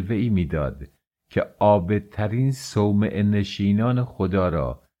جلوه ای می‌داد که عابدترین صومعه نشینان خدا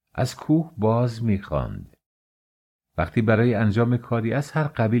را از کوه باز می‌خواند. وقتی برای انجام کاری از هر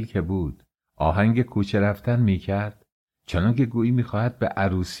قبیل که بود آهنگ کوچه رفتن می‌کرد، چنان که گویی می‌خواهد به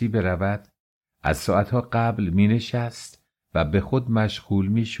عروسی برود، از ساعتها قبل می‌نشست و به خود مشغول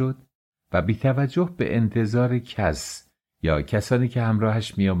می‌شد و بی توجه به انتظار کس یا کسانی که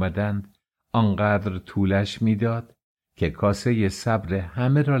همراهش می‌آمدند آنقدر طولش می‌داد که کاسه صبر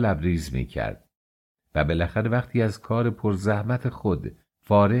همه را لبریز می‌کرد و بالاخره وقتی از کار پرزحمت خود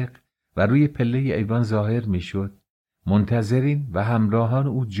فارغ و روی پله ایوان ظاهر می‌شد، منتظرین و همراهان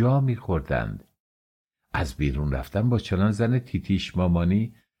او جا می‌خوردند. از بیرون رفتن با چنان زن تیتیش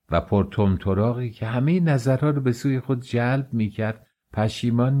مامانی و پرطمطراقی که همه نظرها را به سوی خود جلب می‌کرد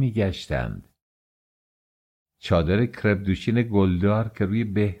پشیمان می‌گشتند. چادر کرپ دوشین گلدار که روی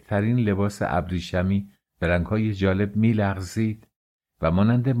بهترین لباس ابریشمی به رنگ‌های جالب می‌لغزید و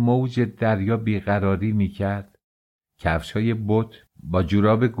مانند موج دریا بیقراری می‌کرد، کفش‌های بوت با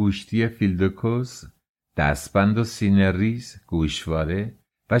جوراب گوشتی فیلدکوز، دستبند و سینه ریز، گوشواره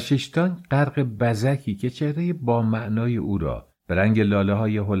و ششتان غرق بزکی که چهره با معنای او را به رنگ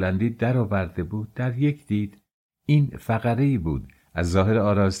لاله‌های هلندی درآورده بود، در یک دید این فقره‌ای بود از ظاهر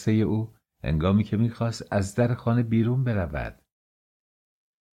آراسته او هنگامی که می‌خواست از در خانه بیرون برود.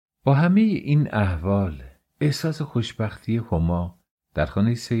 با همه این احوال احساس خوشبختی هما در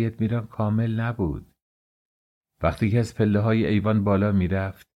خانه سید میران کامل نبود. وقتی که از پله‌های ایوان بالا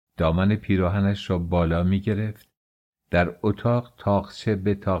می‌رفت، دامن پیراهنش را بالا می‌گرفت، در اتاق تاقچه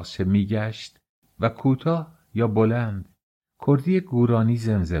به تاقچه می‌گشت و کوتاه یا بلند کردی گورانی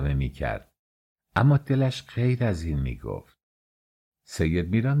زمزمه می‌کرد، اما دلش غیر از این می‌گفت. سید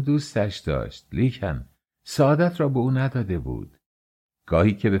میران دوستش داشت، لیکن سعادت را به او نداده بود.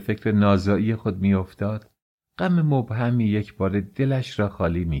 گاهی که به فکر نازایی خود می‌افتاد، غم مبهمی یک بار دلش را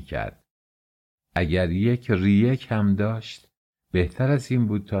خالی می‌کرد. اگر یک ریک هم داشت، بهتر از این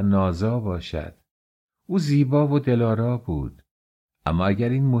بود تا نازا باشد. او زیبا و دلارا بود، اما اگر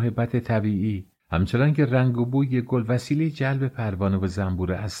این محبت طبیعی همچنان که رنگ و بوی گل وسیله جلب پروانه و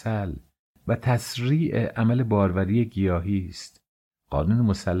زنبور عسل و تسریع عمل باروری گیاهی است، قانون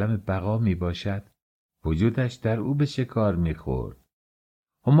مسلم بقا می باشد، وجودش در او به شکار می خورد.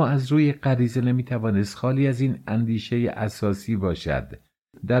 اما از روی غریزه نمی توانست خالی از این اندیشه اساسی باشد.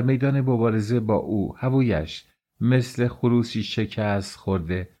 در میدان مبارزه با او هوایش مثل خروسی شکست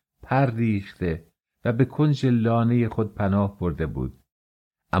خورده، پر ریخته و به کنج لانه خود پناه برده بود.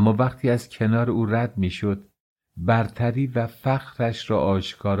 اما وقتی از کنار او رد می شد، برتری و فخرش را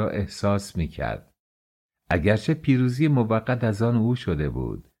آشکارا احساس می کرد. اگرچه پیروزی موقت از آن او شده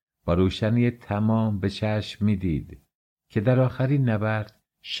بود، با روشنی تمام به چشم می دید که در آخرین نبرد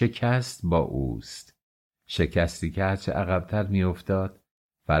شکست با اوست. شکستی که هرچه عقبتر می افتاد،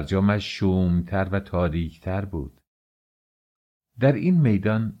 فرجامش شومتر و تاریکتر بود. در این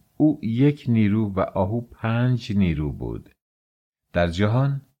میدان او یک نیرو و آهو 5 نیرو بود. در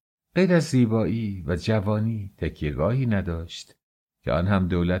جهان غیر از زیبایی و جوانی تکیه‌گاهی نداشت که آن هم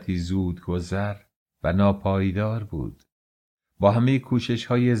دولتی زود گذر و ناپایدار بود. با همه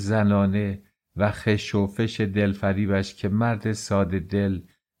کوشش‌های زنانه و خش و فش دلفریبش که مرد ساده دل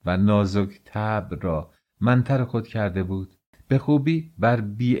و نازک طبع را منتر خود کرده بود، به خوبی بر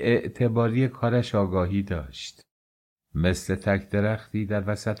بی‌اعتباری کارش آگاهی داشت. مثل تک درختی در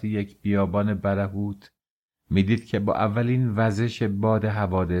وسط یک بیابان برهوت میدید که با اولین وزش باد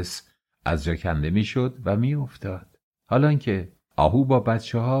حوادث از جا کنده میشد و میافتاد. حالان که آهو با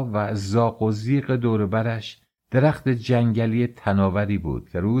بچه‌ها و زاغ و زیغ دور برش درخت جنگلی تناوری بود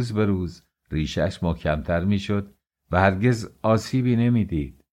که روز به روز ریشش محکمتر میشد و هرگز آسیبی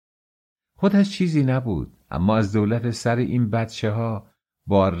نمیدید. خودش چیزی نبود، اما از دولت سر این بچه‌ها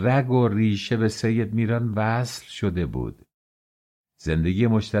با رگ و ریشه به سید میران وصل شده بود. زندگی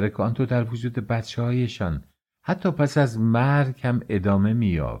مشترک آن در وجود بچه‌هایشان حتی پس از مرگ هم ادامه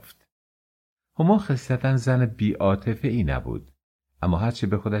می‌یافت. هما خصلتاً زن بی‌عاطفه ای نبود، اما هرچه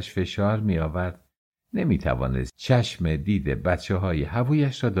به خودش فشار می‌آورد نمی‌توانست چشم دید بچه‌های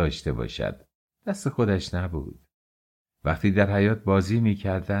هویش را داشته باشد. دست خودش نبود. وقتی در حیاط بازی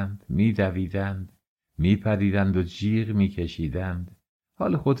می‌کردند، می‌دویدند، می‌پریدند و جیغ می‌کشیدند،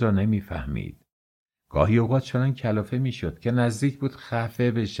 حال خود را نمی‌فهمید. گاهی اوقات چنان کلافه می‌شد که نزدیک بود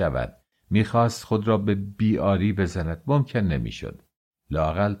خفه بشود. می‌خواست خود را به بیاری بزند، ممکن نمی‌شد.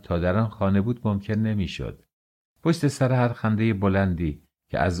 لااقل تا در آن خانه بود ممکن نمیشد. پشت سر هر خنده بلندی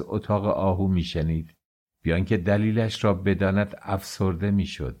که از اتاق آهو میشنید، بیان که دلیلش را بداند افسرده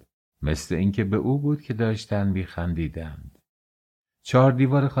میشد، مثل اینکه به او بود که داشتند میخندیدند. چهار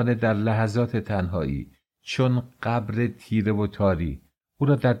دیوار خانه در لحظات تنهایی چون قبر تیره و تاری او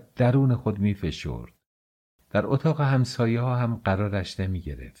را در درون خود میفشرد. در اتاق همسایه ها هم قرارش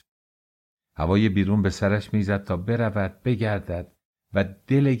نمیگرفت. هوای بیرون به سرش میزد تا برود، بگردد و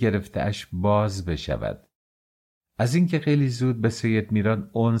دل گرفته‌اش باز بشود. از اینکه خیلی زود به سید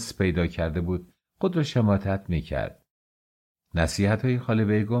میران انس پیدا کرده بود خود را شماتت میکرد. نصیحت‌های خاله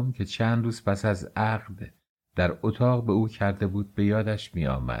بیگم که چند روز پس از عقد در اتاق به او کرده بود به یادش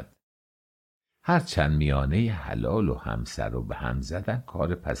میآمد. هرچند میانه حلال و همسر رو به هم زدن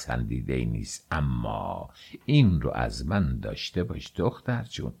کار پسندیده‌ای نیست، اما این رو از من داشته باش دختر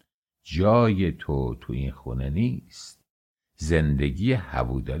جون، جای تو این خونه نیست. زندگی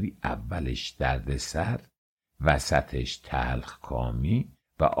هووداری اولش درد سر، وسطش تلخ کامی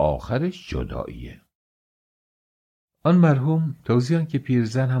و آخرش جداییه. آن مرحوم توضیحان که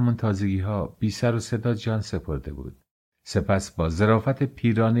پیرزن همون تازگی ها بی سر و صدا جان سپرده بود. سپس با ظرافت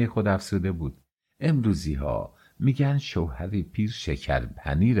پیرانه خود افسوده بود: امروزی ها میگن شوهر پیر شکر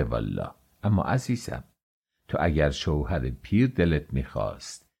پنیره والا. اما عزیزم، تو اگر شوهر پیر دلت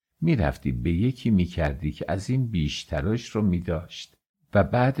میخواست میرفتی به یکی میکردی که از این بیشتراش رو میداشت و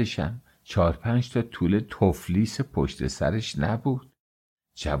بعدشم 4-5 تا طول تفلیس پشت سرش نبود.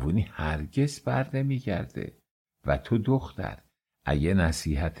 جوونی هرگز بر نمیگرده. و تو دختر اگه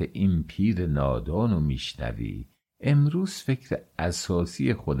نصیحت این پیر نادانو میشنوی، امروز فکر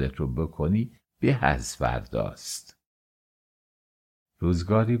اساسی خودت رو بکنی به از فرداست.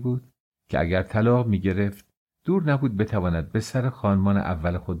 روزگاری بود که اگر طلاق میگرفت دور نبود بتواند به سر خانمان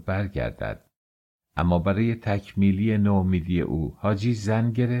اول خود برگردد. اما برای تکمیلی نومیدی او حاجی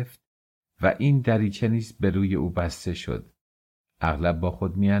زن گرفت و این دریچه نیز به روی او بسته شد. اغلب با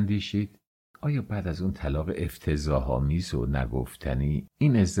خود میاندیشید: آیا بعد از اون طلاق افتضاح‌آمیز و نگفتنی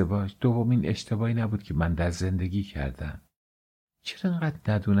این ازدواج دومین اشتباهی نبود که من در زندگی کردم؟ چرا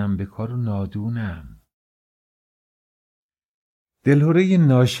انقدر ندونم به کار و نادونم؟ دلهره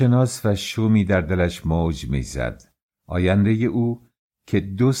ناشناس و شومی در دلش موج میزد. آینده او که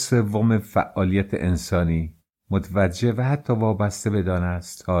 2/3 فعالیت انسانی متوجه و حتی وابسته به دان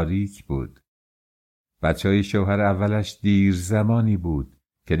است تاریک بود. بچه‌های شوهر اولش دیر زمانی بود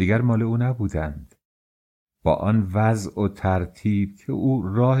که دیگر مال او نبودند. با آن وضع و ترتیب که او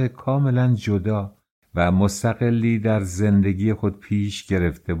راه کاملا جدا و مستقلی در زندگی خود پیش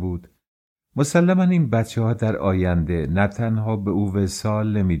گرفته بود، مسلماً این بچه‌ها در آینده نه تنها به او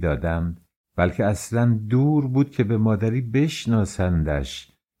وصال نمی‌دادند، بلکه اصلاً دور بود که به مادری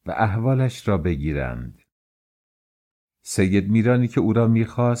بشناسندش و احوالش را بگیرند. سید میرانی که او را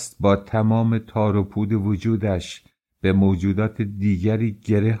می‌خواست با تمام تار و پود وجودش به موجودات دیگری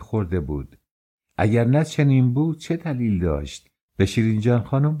گره خورده بود. اگر نه چنین بود چه دلیل داشت به شیرین جان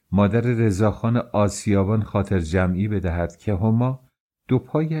خانم مادر رضاخان آسیابان خاطر جمعی بدهد که هما 2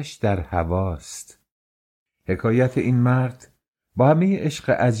 پایش در هواست؟ حکایت این مرد با همه عشق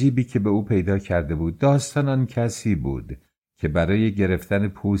عجیبی که به او پیدا کرده بود داستان آن کسی بود که برای گرفتن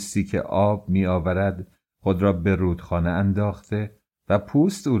پوستی که آب می آورد خود را به رودخانه انداخته و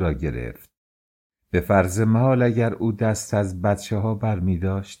پوست او را گرفت. به فرض محال اگر او دست از بچه ها بر می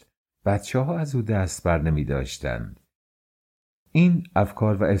داشت، بچه ها از او دست بر نمی داشتند. این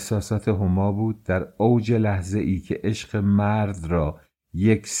افکار و احساسات هما بود در اوج لحظه ای که عشق مرد را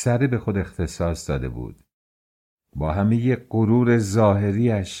یک سره به خود اختصاص داده بود. با همه غرور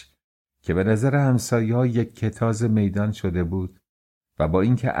ظاهریش که به نظر همسایه ها یک کتاز میدان شده بود و با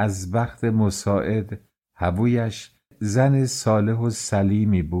اینکه از وقت مساعد هوویش زن صالح و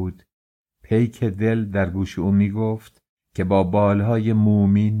سلیمی بود، پیک دل در گوش او می گفت که با بالهای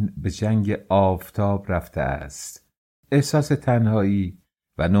مومین به جنگ آفتاب رفته است. احساس تنهایی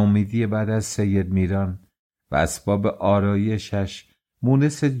و نومیدی بعد از سید میران و اسباب آرایشش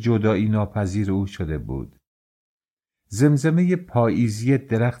مونس جدایی ناپذیر او شده بود. زمزمه پاییزی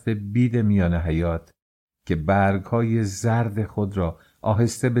درخت بید میان حیات که برگهای زرد خود را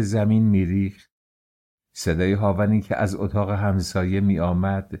آهسته به زمین میریخت، صدای هاونی که از اتاق همسایه می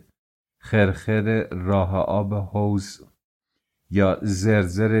آمد، خرخر راه آب حوض یا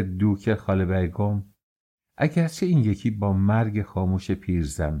زرزر دوک خاله بیگم، اگرچه این یکی با مرگ خاموش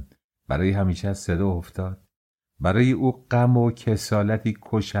پیرزن برای همیشه از صدا افتاد، برای او غم و کسالتی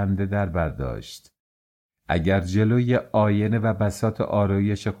کشنده در برداشت. اگر جلوی آینه و بساط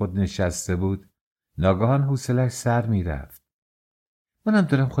آرایش خود نشسته بود، ناگهان حوصله‌اش سر می رفت. منم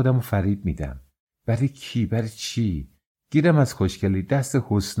دارم خودمو فریب میدم. برای کی؟ برای چی؟ گیرم از خوشگلی دست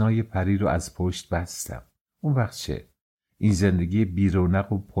حسنای پری رو از پشت بستم. اون وقت چه؟ این زندگی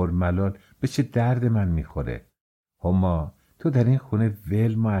بیرونق و پرملال به چه درد من میخوره؟ هما تو در این خونه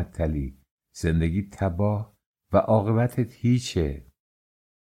ول معطلی، زندگی تباه و عاقبتت هیچه.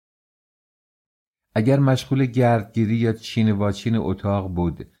 اگر مشغول گردگیری یا چین واچین اتاق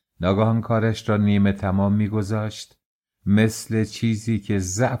بود، ناگهان کارش را نیمه تمام میگذاشت، مثل چیزی که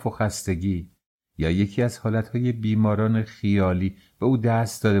ضعف و خستگی یا یکی از حالتهای بیماران خیالی به او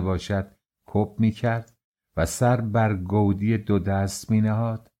دست داده باشد، کپ میکرد و سر بر گودی دو دست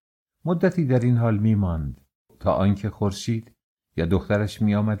مینهاد. مدتی در این حال میماند تا آنکه خورشید یا دخترش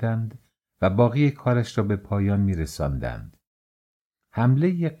میآمدند و باقی کارش را به پایان میرساندند.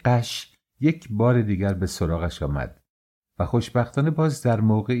 حمله قش یک بار دیگر به سراغش آمد و خوشبختانه باز در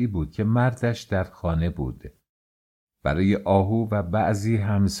موقعی بود که مردش در خانه بود. برای آهو و بعضی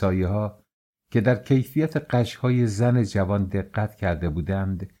همسایه ها که در کیفیت قش‌های زن جوان دقت کرده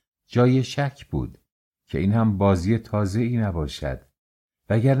بودند، جای شک بود که این هم بازی تازه‌ای نباشد،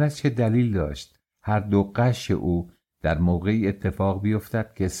 وگرنه چه دلیل داشت هر دو قش او در موقعی اتفاق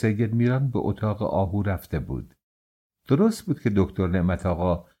بیفتد که سید میران به اتاق آهو رفته بود. درست بود که دکتر نعمت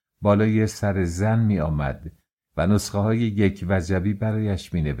آقا بالای سر زن می آمد و نسخه های یک وجبی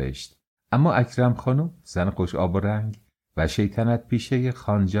برایش می نوشت، اما اکرم خانم، زن خوش آب و رنگ و شیطنت پیشه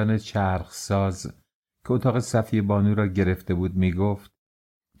خانجان چرخساز که اتاق صفیه بانو را گرفته بود می گفت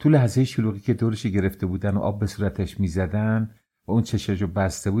تو لحظه شلوغی که دورش گرفته بودن و آب به صورتش می زدن و اون چشاشو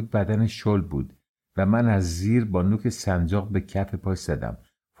بسته بود، بدن شل بود و من از زیر با نوک سنجاق به کف پاش زدم.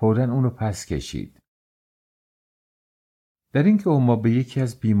 فوراً اونو پس کشید. در اینکه هما به یکی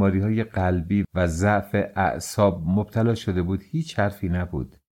از بیماری‌های قلبی و ضعف اعصاب مبتلا شده بود هیچ حرفی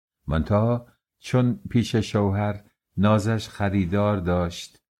نبود. منتها چون پیش شوهر نازش خریدار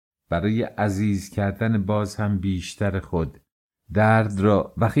داشت، برای عزیز کردن باز هم بیشتر خود درد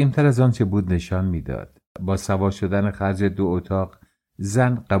را وخیمتر از آنچه بود نشان میداد. با سوا شدن خرج دو اتاق،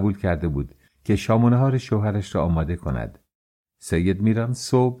 زن قبول کرده بود که شام و نهار شوهرش را آماده کند. سید میران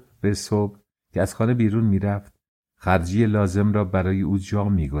صبح به صبح که از خانه بیرون میرفت، خرجی لازم را برای او جا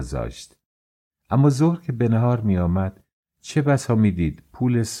میگذاشت. اما ظهر که به نهار میآمد، چه بسا میدید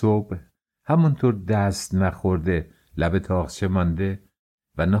پول صبح همونطور دست نخورده لب تاقچه مانده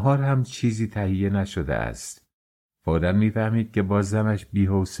و نهار هم چیزی تهیه نشده است. فوراً میفهمید که باز زنش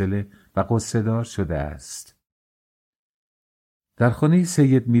بی‌حوصله و غصه‌دار شده است. در خانه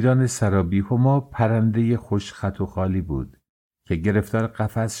سید میران سرابی هما پرنده خوش خط و خالی بود که گرفتار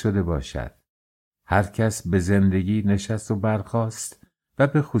قفس شده باشد. هر کس به زندگی نشست و برخاست و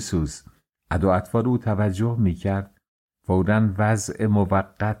به خصوص عد و اطوار او توجه میکرد، فوراً وضع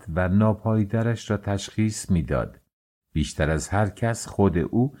موقت و ناپایدارش را تشخیص میداد. بیشتر از هر کس خود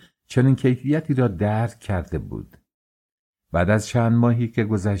او چنین کیفیتی را درک کرده بود. بعد از چند ماهی که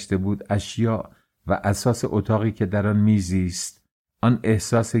گذشته بود، اشیا و اساس اتاقی که در آن میزیست، آن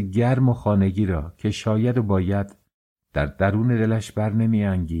احساس گرم و خانگی را که شاید و باید در درون دلش بر نمی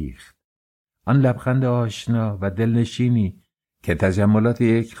انگیخت. آن لبخند آشنا و دلنشینی که تجملات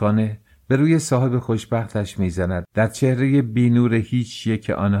یک خانه به روی صاحب خوشبختش میزند، در چهره بینور هیچ یک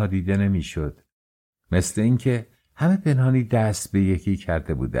آنها دیده نمیشد. مثل اینکه همه پنهانی دست به یکی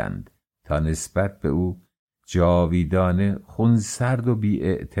کرده بودند تا نسبت به او جاویدانه خونسرد و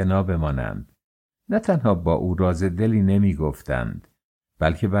بی‌اعتنا بمانند. نه تنها با او راز دلی نمی گفتند،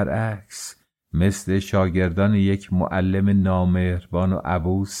 بلکه برعکس مثل شاگردان یک معلم نامهربان و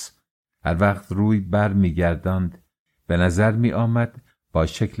عبوس هر وقت روی بر می گرداند به نظر می آمد با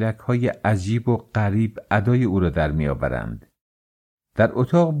شکلک های عجیب و غریب ادای او را در می آورند. در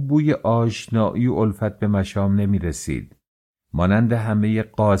اتاق بوی آشنایی و الفت به مشام نمی رسید. مانند همه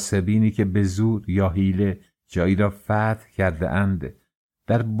غاصبینی که به زور یا حیله جایی را فتح کرده اند،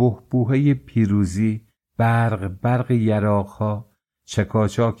 در بحبوحه پیروزی برق یراق‌ها،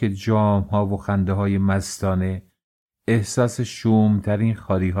 چکاچاک جام‌ها و خنده‌های مستانه احساس شومترین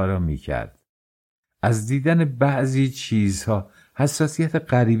خاری‌ها را می‌کرد. از دیدن بعضی چیزها حساسیت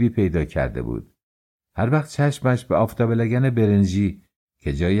غریبی پیدا کرده بود. هر وقت چشمش به آفتاب لگن برنجی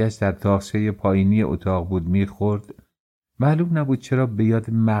که جایش در تاقچه پایینی اتاق بود می‌خورد، معلوم نبود چرا به یاد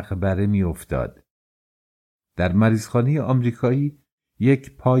مقبره می‌افتاد. در مریضخانه آمریکایی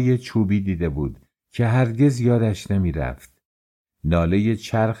یک پای چوبی دیده بود که هرگز یادش نمی رفت. ناله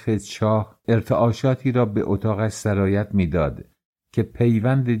چرخ چاه ارتعاشاتی را به اتاقش سرایت می داد که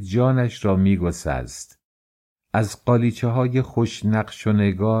پیوند جانش را می گسست. از قالیچه های خوش نقش و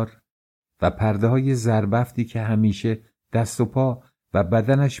نگار و پرده های زربفتی که همیشه دست و پا و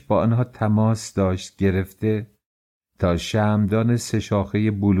بدنش با آنها تماس داشت گرفته تا شمعدان سه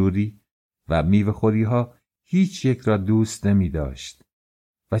شاخه بلوری و میوه‌خوری ها، هیچ یک را دوست نمی داشت.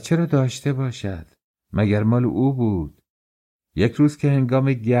 و چرا داشته باشد؟ مگر مال او بود؟ یک روز که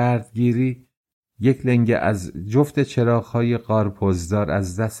هنگام گردگیری یک لنگه از جفت چراغ‌های قارپزدار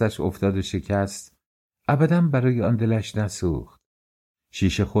از دستش افتاد و شکست، ابداً برای آن دلش نسوخت.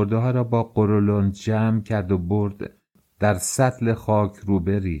 شیشه خورده ها را با قرولند جمع کرد و برد در سطل خاک رو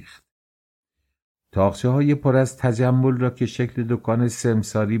بریخت. تاقچه های پر از تجمل را که شکل دکان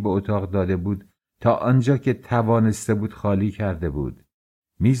سمساری به اتاق داده بود تا آنجا که توانسته بود خالی کرده بود.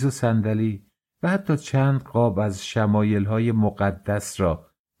 میز و صندلی و حتی چند قاب از شمایل های مقدس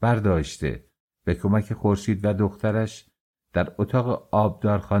را برداشته به کمک خورشید و دخترش در اتاق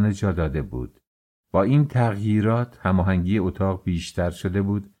آبدارخانه جا داده بود. با این تغییرات هماهنگی اتاق بیشتر شده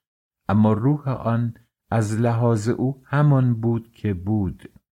بود، اما روح آن از لحاظ او همان بود که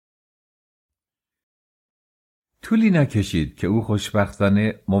بود. طولی نکشید که او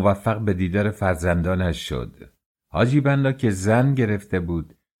خوشبختانه موفق به دیدار فرزندانش شد. حاجی بنا که زن گرفته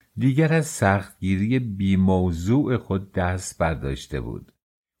بود دیگر از سختگیری بی موضوع خود دست برداشته بود.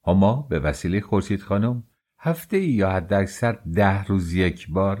 اما به وسیله خورشید خانم هفته یا حد اکثر 10 روز یک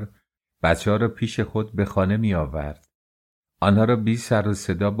بار بچه ها را پیش خود به خانه می آورد. آنها را بی سر و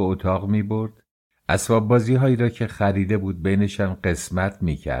صدا به اتاق می برد. اسباب بازی هایی را که خریده بود بینشان قسمت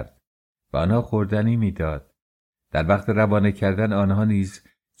می کرد و آنها خوردنی می داد. در وقت روانه کردن آنها نیز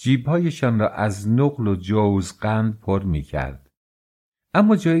جیبهایشان را از نقل و جوزقند پر می کرد.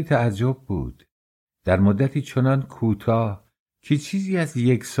 اما جایی تعجب بود. در مدتی چنان کوتاه که چیزی از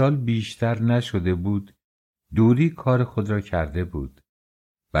 1 سال بیشتر نشده بود دوری کار خود را کرده بود.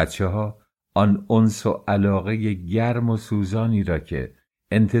 بچه ها آن انس و علاقه گرم و سوزانی را که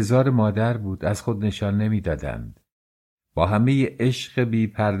انتظار مادر بود از خود نشان نمی دادند. با همه عشق بی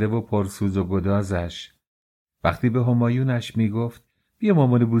پرده و پرسوز و گدازش وقتی به همایونش می گفت بیا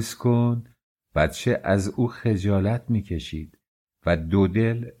مامانو بوس کن، بچه از او خجالت می کشید و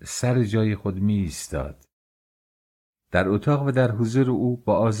دودل سر جای خود می ایستاد. در اتاق و در حضور او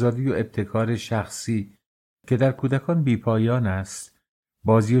با آزادی و ابتکار شخصی که در کودکان بی پایان است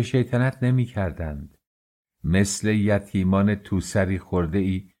بازی و شیطنت نمی کردند. مثل یتیمان توسری خورده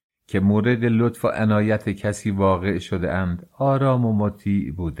ای که مورد لطف و عنایت کسی واقع شده اند آرام و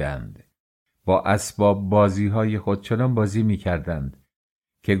مطیع بودند. با اسباب بازی های خود چنان بازی می کردند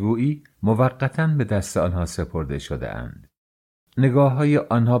که گویی موقتاً به دست آنها سپرده شده اند. نگاه های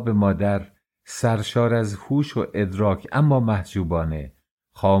آنها به مادر سرشار از هوش و ادراک اما محجوبانه،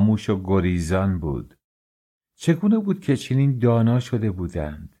 خاموش و گریزان بود. چگونه بود که چنین دانا شده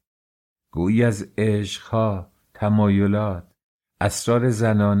بودند؟ گویی از عشقها، تمایلات، اسرار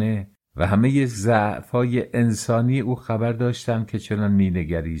زنانه و همه ضعف‌های انسانی او خبر داشتند که چنان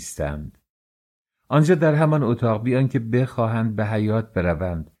مینگریستند. آنجا در همان اتاق بیان که بخواهند به حیاط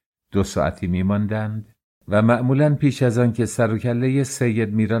بروند 2 ساعتی میماندند و معمولاً پیش از آن که سر و کله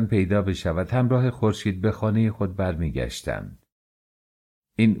سید میران پیدا بشود همراه خورشید به خانه خود برمیگشتند.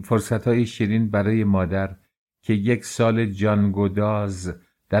 این فرصت‌های شیرین برای مادر که 1 سال جانگداز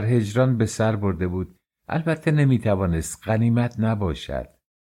در هجران به سر برده بود البته نمیتوانست غنیمت نباشد.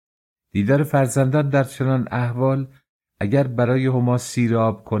 دیدار فرزندان در چنان احوال اگر برای هما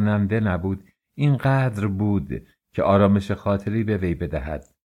سیراب کننده نبود اینقدر بود که آرامش خاطری به وی بدهد.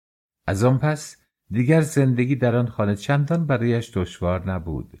 از آن پس دیگر زندگی در آن خانه چندان برایش دشوار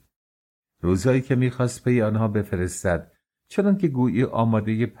نبود. روزایی که میخواست پی آنها بفرستد چنان که گویی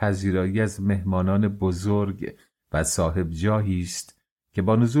آماده پذیرایی از مهمانان بزرگ و صاحب جاهی است که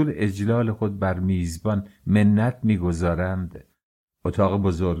با نزول اجلال خود بر میزبان منت میگذارند، اتاق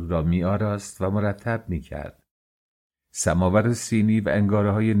بزرگ را میآراست و مرتب میکرد. سماور سینی و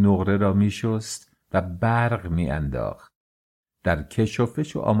انگاره های نقره را میشست و برق میانداخت. در کش و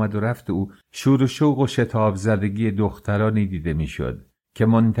فش و آمد و رفت او شور و شوق و شتاب زدگی دخترانی دیده میشد که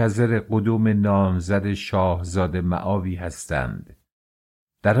منتظر قدوم نامزد شاهزاده معاوی هستند.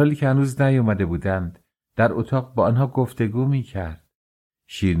 در حالی که هنوز نیامده بودند در اتاق با آنها گفتگو میکرد.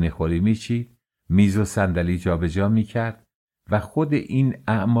 شیرینی خوری میچید، میز و صندلی جابجا میکرد و خود این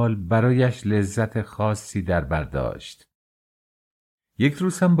اعمال برایش لذت خاصی در برداشت. یک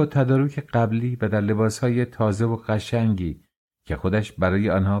روز هم با تدارک قبلی و در لباسهای تازه و قشنگی که خودش برای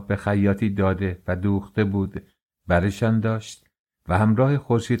آنها به خیاطی داده و دوخته بود برشان داشت و همراه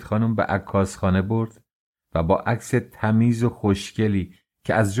خورشید خانم به عکاسخانه برد و با عکس تمیز و خوشگلی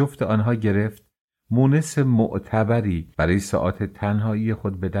که از جفت آنها گرفت مونس معتبری برای ساعات تنهایی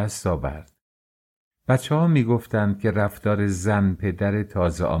خود به دست آورد. بچه ها می گفتند که رفتار زن پدر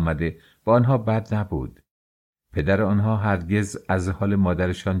تازه آمده با آنها بد نبود. پدر آنها هرگز از حال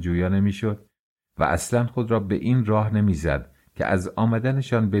مادرشان جویا نمی شد و اصلا خود را به این راه نمی زد که از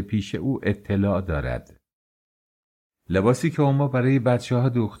آمدنشان به پیش او اطلاع دارد. لباسی که هما برای بچه‌ها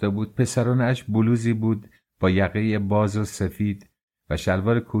دوخته بود پسرانش بلوزی بود با یقه باز و سفید و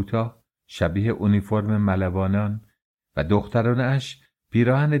شلوار کوتاه شبیه اونیفرم ملوانان و دخترانش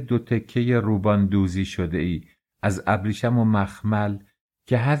پیراهن 2 تکه روبان دوزی شده ای از ابریشم و مخمل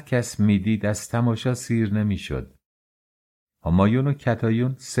که هر کس میدید از تماشا سیر نمیشد. همایون و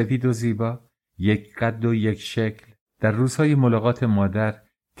کتایون سفید و زیبا، یک قد و یک شکل، در روزهای ملاقات مادر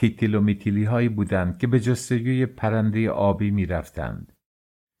تیتیل و میتیلی هایی بودند که به جستجوی پرنده آبی می رفتند.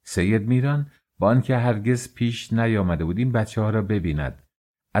 سید میران با آنکه هرگز پیش نیامده بود این بچه ها را ببیند،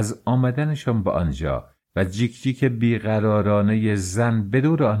 از آمدنشان به آنجا و جیک جیک بیقرارانه زن به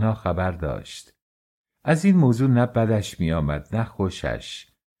دور آنها خبر داشت. از این موضوع نه بدش می آمد نه خوشش.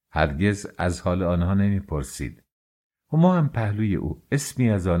 هرگز از حال آنها نمی پرسید. هما هم پهلوی او اسمی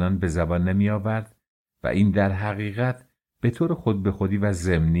از آنان به زبان نمی آورد و این در حقیقت به طور خود به خودی و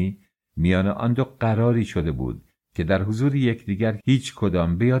ضمنی میان آن دو قراری شده بود که در حضور یکدیگر هیچ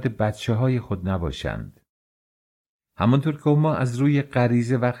کدام به یاد بچه های خود نباشند. همانطور که هما از روی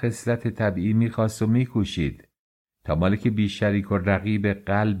غریزه و خصلت طبیعی میخواست و میکوشید تا مالک بیشریک و رقیب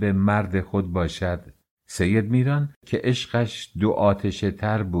قلب مرد خود باشد، سید میران که عشقش 2 آتشه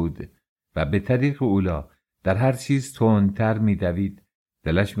تر بود و به طریق اولا در هر چیز تندتر میدوید،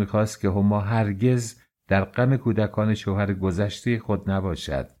 دلش میخواست که هما هرگز در غم کودکان شوهر گذشته خود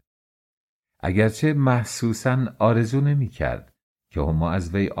نباشد. اگرچه محسوساً آرزو نمی‌کرد که هما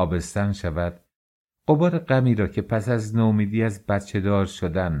از وی آبستن شود، غبار غمی را که پس از نومیدی از بچه دار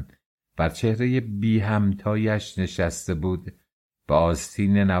شدن بر چهره بی همتایش نشسته بود به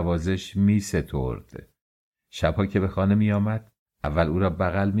آستین نوازش می سترد. شبها که به خانه می آمد اول او را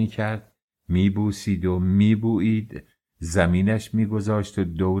بغل می کرد، می بوسید و می بویید، زمینش می گذاشت و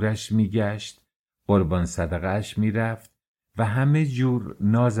دورش می گشت، قربان صدقه‌اش می رفت و همه جور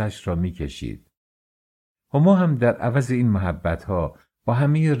نازش را می کشید. هما هم در عوض این محبتها با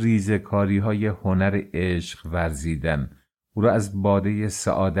همه ریزکاری‌های هنر عشق ورزیدن او را از باده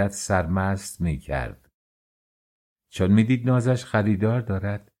سعادت سرمست می کرد. چون می دید نازش خریدار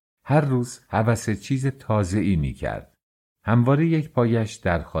دارد، هر روز هوس چیز تازه‌ای می کرد. همواره یک پایش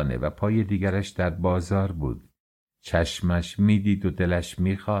در خانه و پای دیگرش در بازار بود. چشمش می دید و دلش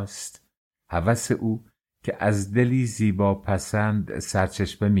می خواست. هوس او که از دلی زیبا پسند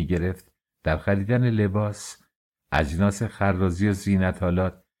سرچشمه می گرفت در خریدن لباس، اجناس خرازی و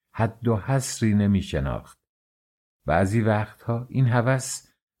زینت‌آلات حد و حصری نمی شناخت. بعضی وقتها این هوس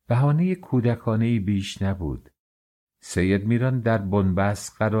بهانه کودکانه‌ای بیش نبود. سید میران در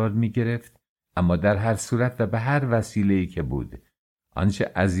بنبست قرار می گرفت، اما در هر صورت و به هر وسیله‌ای که بود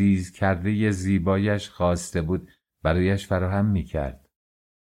آنچه عزیز کرده زیبایش خواسته بود برایش فراهم می کرد.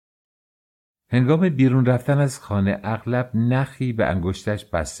 هنگام بیرون رفتن از خانه اغلب نخی به انگشتش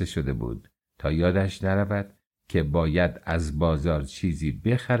بسته شده بود تا یادش نرود که باید از بازار چیزی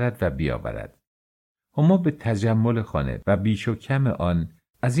بخرد و بیاورد. هما به تجمل خانه و بیش و کم آن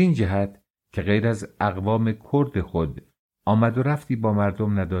از این جهت که غیر از اقوام کرد خود آمد و رفتی با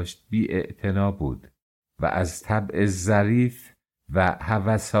مردم نداشت بی اعتنا بود و از طبع ظریف و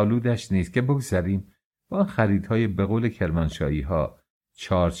هوس‌آلودش نیز که بگذاریم با خریدهای به قول کرمانشاهی ها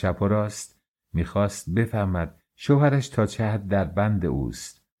چار چپ و راست میخواست بفهمد شوهرش تا چه حد در بند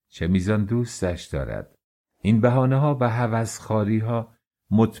اوست، چه میزان دوستش دارد. این بهانه ها و هوسخواری ها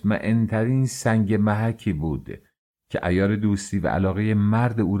مطمئن ترین سنگ محکی بود که عیار دوستی و علاقه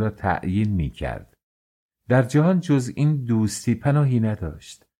مرد او را تعیین می کرد. در جهان جز این دوستی پناهی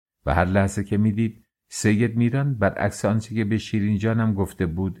نداشت و هر لحظه که می دید سید میران برعکس آنچه که به شیرین جانم گفته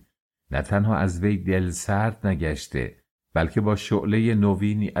بود نه تنها از وی دل سرد نگشته بلکه با شعله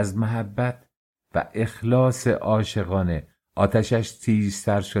نوینی از محبت و اخلاص عاشقانه آتشش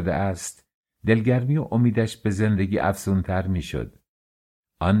تیزتر شده است، دلگرمی و امیدش به زندگی افزونتر می شد.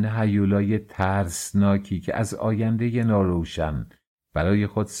 آن هیولای ترسناکی که از آینده ناروشن برای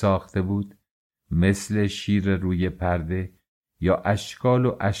خود ساخته بود مثل شیر روی پرده یا اشکال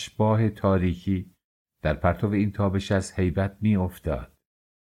و اشباح تاریکی در پرتو این تابش از هیبت می افتاد.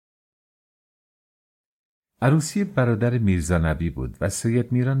 عروسی برادر میرزا نبی بود و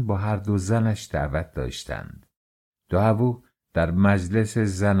سید میران با هر دو زنش دعوت داشتند. دو هوو در مجلس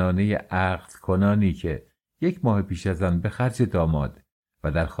زنانه عقد کنانی که 1 ماه پیش از آن به خرج داماد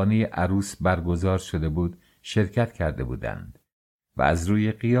و در خانه عروس برگزار شده بود شرکت کرده بودند و از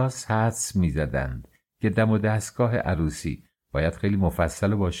روی قیاس حدس می زدند که دم و دستگاه عروسی باید خیلی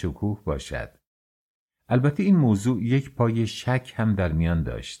مفصل و با شکوه باشد. البته این موضوع یک پای شک هم در میان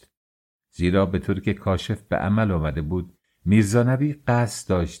داشت، زیرا به طور که کاشف به عمل آمده بود میرزا نبی قصد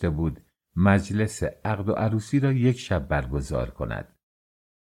داشته بود مجلس عقد و عروسی را 1 شب برگزار کند.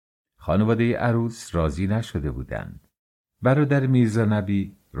 خانواده عروس راضی نشده بودند. برادر میرزا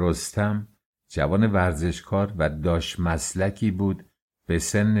نبی، رستم، جوان ورزشکار و داش مسلکی بود به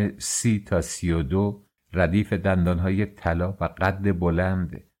سن 30 تا 32، ردیف دندانهای طلا و قد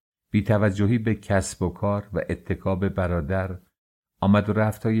بلند، بی توجهی به کسب و کار و اتکاب برادر، آمد و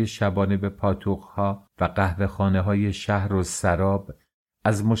رفتهای شبانه به پاتوقها و قهوه خانه های شهر و سراب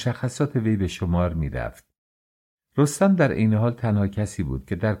از مشخصات وی به شمار می رفت. رستم در این حال تنها کسی بود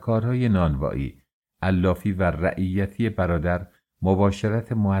که در کارهای نانوایی، علافی و رعیتی برادر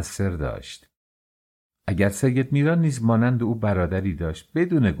مباشرت مؤثر داشت. اگر سید میران نیز مانند او برادری داشت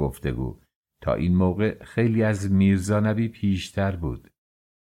بدون گفتگو، تا این موقع خیلی از میرزا نبی پیشتر بود.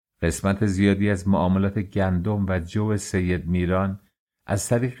 قسمت زیادی از معاملات گندم و جو سید میران از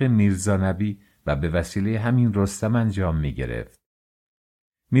طریق میرزا نبی و به وسیله همین رستم انجام می گرفت.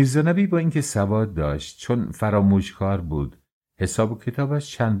 میرزا نبی با اینکه سواد داشت، چون فراموشکار بود، حساب و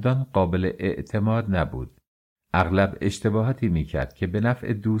کتابش چندان قابل اعتماد نبود. اغلب اشتباهاتی میکرد که به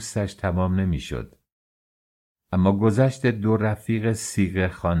نفع دوستش تمام نمیشد. اما گذشت دو رفیق صیغه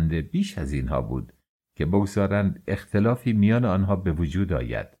خوانده بیش از اینها بود که بگذارند اختلافی میان آنها به وجود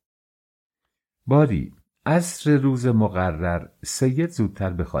آید. باری عصر روز مقرر سید زودتر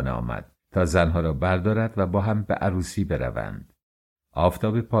به خانه آمد تا زنها را بردارد و با هم به عروسی بروند.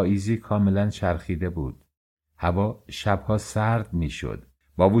 آفتاب پاییزی کاملا چرخیده بود. هوا شبها سرد میشد.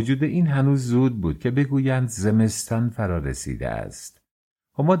 با وجود این هنوز زود بود که بگویند زمستان فرا رسیده است.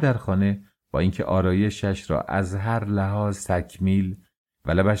 هما در خانه با اینکه آرایشش را از هر لحاظ تکمیل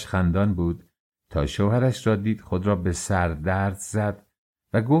و لبش خندان بود، تا شوهرش را دید خود را به سر درد زد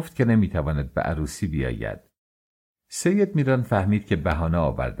و گفت که نمیتواند به عروسی بیاید. سید میران فهمید که بهانه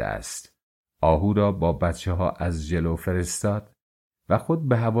آورده است. آهو را با بچه ها از جلو فرستاد و خود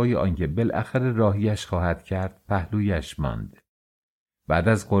به هوای آنکه بالاخره راهیش خواهد کرد پهلویش ماند. بعد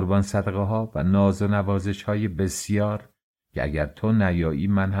از قربان صدقه ها و ناز و نوازش های بسیار که اگر تو نیایی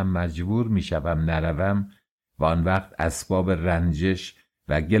من هم مجبور میشوم نروم و آن وقت اسباب رنجش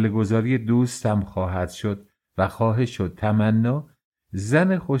و گله‌گذاری دوستم خواهد شد و خواهش و تمنا،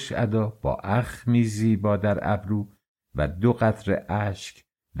 زن خوش ادا با اخمی زیبا در ابرو و 2 قطره اشک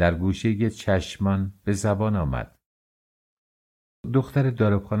در گوشه چشمان به زبان آمد. دختر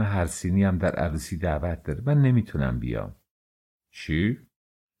داربخانه هرسینی هم در عروسی دعوت داره، من نمیتونم بیام. چی؟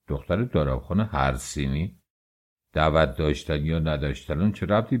 دختر داربخانه هرسینی؟ دعوت داشتن یا نداشتن اون چه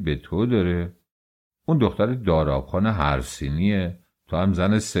ربطی به تو داره؟ اون دختر داربخانه هرسینیه، تو هم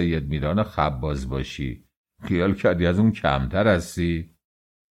زن سید میران خباز باشی، خیال کردی از اون کمتر هستی؟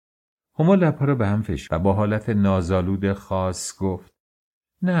 هما لبها را به هم فشرد و با حالت نازآلود خاص گفت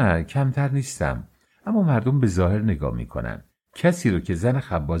نه کمتر نیستم، اما مردم به ظاهر نگاه میکنن. کسی رو که زن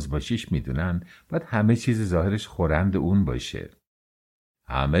خباز باشیش میدونن باید همه چیز ظاهرش خورند اون باشه.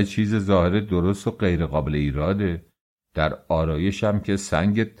 همه چیز ظاهر درست و غیر قابل ایراده. در آرایشم که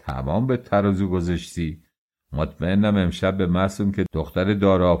سنگ تمام به ترازو گذاشتی. مطمئنم امشب به معصوم که دختر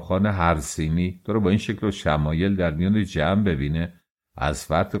دارابخانه هرسینی تو رو با این شکل و شمایل در میان جمع ببینه، از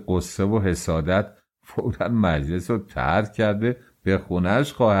فرط قصه و حسادت فوراً مجلس رو ترک کرده به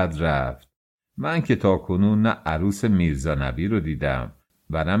خونهش خواهد رفت. من که تا کنون نه عروس میرزا نبی رو دیدم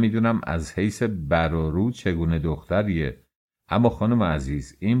و نمیدونم از حیث بر و رو چگونه دختریه. اما خانم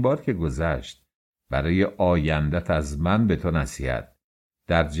عزیز، این بار که گذشت، برای آیندت از من به تو نصیحت: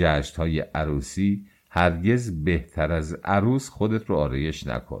 در جشن‌های عروسی هرگز بهتر از عروس خودت رو آرایش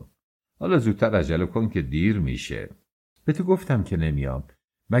نکن. حالا زودتر عجله کن که دیر میشه. به تو گفتم که نمیام،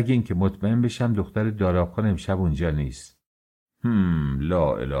 مگه اینکه مطمئن بشم دختر دارابخان امشب اونجا نیست.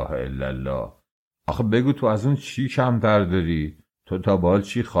 لا اله الا الله. آخه بگو تو از اون چی کمتر داری؟ تو تا به حال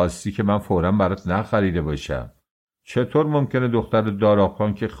چی خواستی که من فوراً برات نخریده باشم؟ چطور ممکنه دختر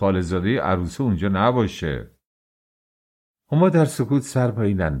دارابخان که خاله‌زاده عروسی اونجا نباشه؟ هما در سکوت سر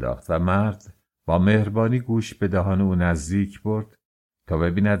پایین انداخت و مرد با مهربانی گوش به دهان او نزدیک برد تا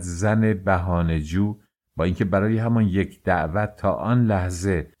ببیند زن بهانه‌جو با اینکه برای همان یک دعوت تا آن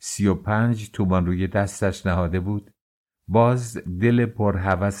لحظه 35 تومان روی دستش نهاده بود، باز دل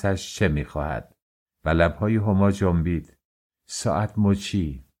پرهوسش چه می‌خواهد و لب‌های هما جنبید. ساعت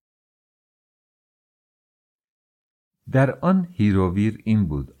مچی. در آن هیروویر این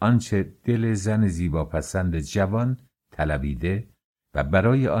بود آنچه دل زن زیباپسند جوان طلبیده و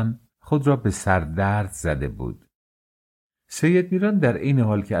برای آن خود را به سردرد زده بود. سید میران در این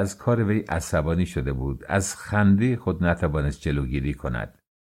حال که از کار وی عصبانی شده بود، از خنده خود نتوانست جلوگیری کند.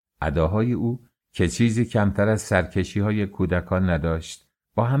 اداهای او که چیزی کمتر از سرکشی‌های کودکان نداشت،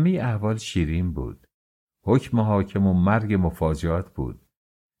 با همه احوال شیرین بود. حکم حاکم و مرگ مفاجات بود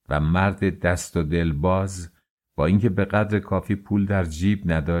و مرد دست و دل باز با اینکه به قدر کافی پول در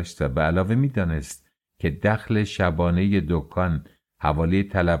جیب نداشت و به علاوه می‌دانست که دخل شبانه دکان حوالی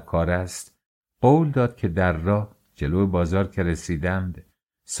طلبکار است، قول داد که در راه جلو بازار که رسیدند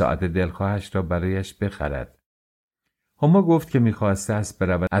ساعت دلخواهش را برایش بخرد. هما گفت که می‌خواسته است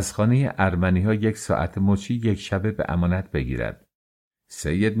برود از خانه ارمنی‌ها 1 ساعت مچی 1 شبه به امانت بگیرد.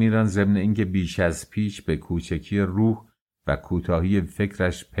 سید میران ضمن اینکه بیش از پیش به کوچکی روح و کوتاهی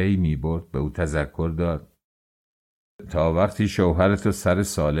فکرش پی می‌برد به او تذکر داد: تا وقتی شوهرتو سر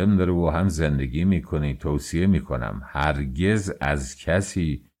سالم داره و هم زندگی میکنی توصیه میکنم هرگز از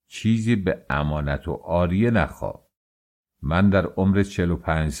کسی چیزی به امانت و عاریه نخواه. من در عمر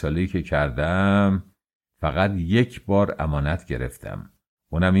 45 ساله‌ای که کردم فقط 1 بار امانت گرفتم،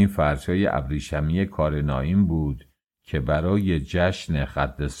 اونم این فرشای ابریشمی کار نایم بود که برای جشن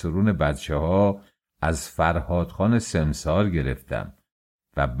خد سرون بچه ها از فرهادخان سمسار گرفتم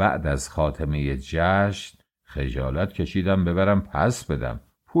و بعد از خاتمه جشن خجالت کشیدم ببرم پس بدم،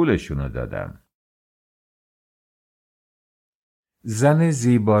 پولشونو دادم. زن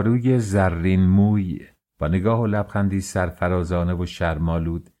زیباروی زرین موی با نگاه و لبخندی سرفرازانه و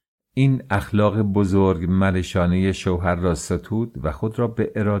شرمالود این اخلاق بزرگ ملشانه شوهر را ستود و خود را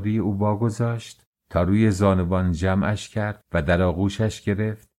به اراده او واگذاشت تا روی زانوان جمعش کرد و در آغوشش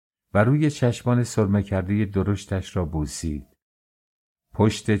گرفت و روی چشمان سرمه کرده درشتش را بوسید.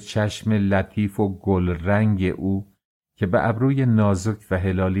 پشت چشم لطیف و گل رنگ او که به ابروی نازک و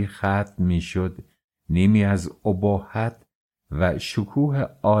هلالی ختم میشد، نیمی از اباحت و شکوه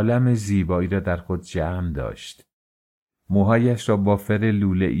عالم زیبایی را در خود جمع داشت. موهایش را با فر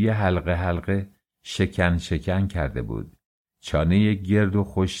لوله‌ای حلقه حلقه شکن شکن کرده بود. چانه گرد و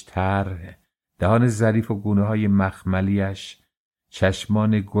خوشتر، دهان ظریف و گونه‌های مخملیش،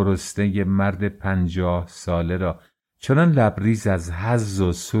 چشمان گرسنه مرد 50 ساله را چنان لبریز از حظ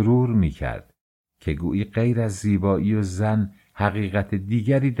و سرور می‌کرد که گویی غیر از زیبایی و زن حقیقت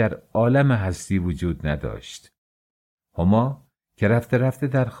دیگری در عالم هستی وجود نداشت. هما که رفته رفته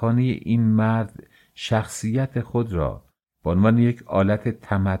در خانه این مرد شخصیت خود را به عنوان یک آلت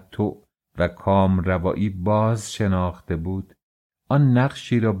تمتع و کامروایی باز شناخته بود، آن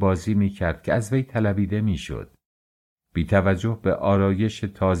نقشی را بازی می‌کرد که از وی طلبیده می‌شد. بی توجه به آرایش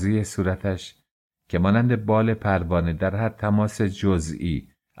تازه صورتش که مانند بال پروانه در هر تماس جزئی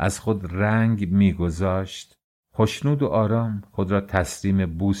از خود رنگ می‌گذاشت، خوشنود و آرام خود را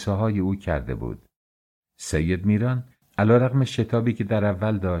تسلیم بوسه‌های او کرده بود. سید میران علی‌رغم شتابی که در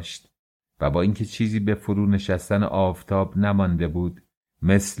اول داشت و با اینکه چیزی به فرو نشستن آفتاب نمانده بود،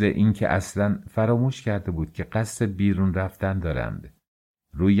 مثل اینکه اصلاً فراموش کرده بود که قصد بیرون رفتن دارند،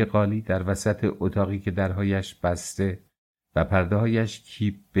 روی قالی در وسط اتاقی که درهایش بسته و پرده‌هایش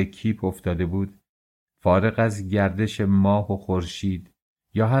کیپ به کیپ افتاده بود، فارغ از گردش ماه و خورشید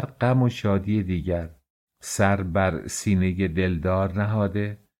یا هر غم و شادی دیگر، سر بر سینه دلدار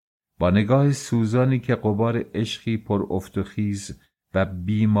نهاده، با نگاه سوزانی که غبار عشقی پر افت و خیز و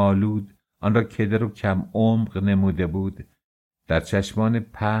بیمالود آن را کدر و کم عمق نموده بود، در چشمان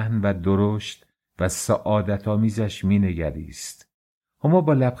پهن و درشت و سعادت آمیزش می نگریست. هما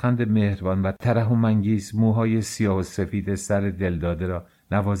با لبخند مهربان و ترحم انگیز موهای سیاه و سفید سر دلداده را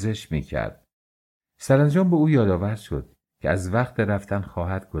نوازش می کرد. سرانجام به او یادآور شد که از وقت رفتن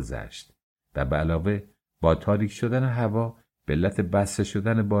خواهد گذشت و به علاوه با تاریک شدن هوا به علت بسته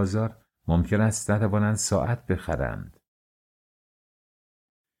شدن بازار ممکن است نتوانند ساعت بخرند.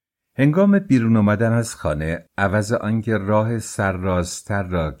 هنگام بیرون آمدن از خانه، عوض آنکه راه سررازتر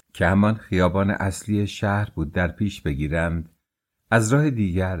را که همان خیابان اصلی شهر بود در پیش بگیرند، از راه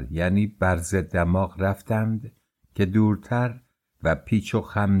دیگر یعنی برز دماغ رفتند که دورتر و پیچ و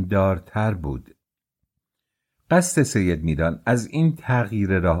خمدارتر بود. قصد سید میران از این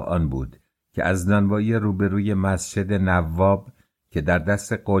تغییر راه آن بود که از نانوایی روبروی مسجد نواب که در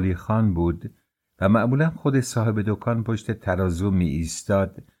دست قلی خان بود و معمولا خود صاحب دکان پشت ترازو می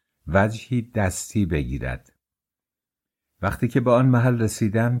ایستاد، وجهی دستی بگیرد. وقتی که به آن محل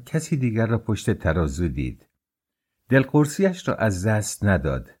رسیدم کسی دیگر را پشت ترازو دید. دلقرصیش را از دست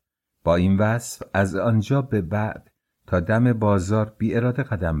نداد. با این وصف از آنجا به بعد تا دم بازار بی اراده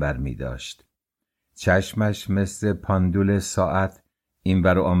قدم بر می داشت. چشمش مثل پاندول ساعت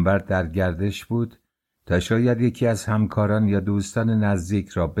اینور و آنور در گردش بود تا شاید یکی از همکاران یا دوستان نزدیک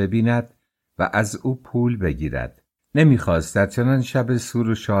را ببیند و از او پول بگیرد. نمیخواست در چنان شب سور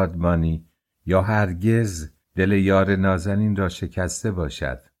و شادمانی یا هرگز دل یار نازنین را شکسته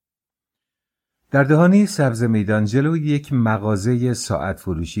باشد. در دهانه سبز میدان جلوی یک مغازه ساعت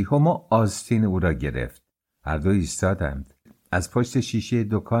فروشی هما آستین او را گرفت. هر دو ایستادند. از پشت شیشه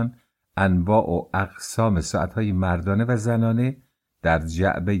دکان انواع و اقسام ساعتهای مردانه و زنانه در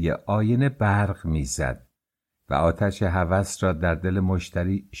جعبه آینه برق میزد و آتش هوس را در دل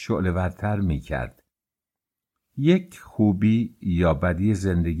مشتری شعله‌ورتر میکرد. یک خوبی یا بدی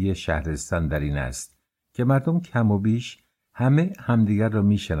زندگی شهرستان در این است که مردم کم و بیش همه همدیگر را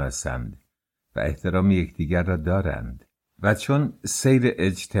میشناسند و احترام یکدیگر را دارند و چون سیر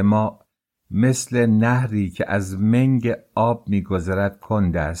اجتماع مثل نهری که از منگ آب می‌گذرد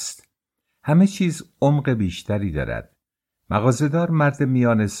کند است، همه چیز عمق بیشتری دارد. مغازه‌دار مرد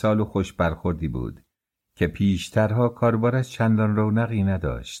میان سال و خوش برخوردی بود که پیشترها کاربارش چندان رونقی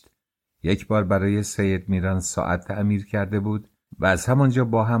نداشت. یک بار برای سید میران ساعت تعمیر کرده بود و از همانجا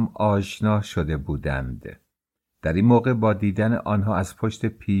با هم آشنا شده بودند. در این موقع با دیدن آنها از پشت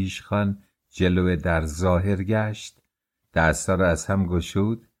پیشخوان جلوه در ظاهر گشت، دستا را از هم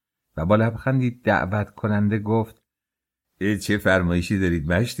گشود و با لبخندی دعوت کننده گفت: چه فرمایشی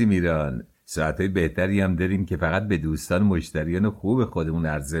دارید مشتی میران؟ ساعتهای بهتری هم داریم که فقط به دوستان مشتریان خوب خودمون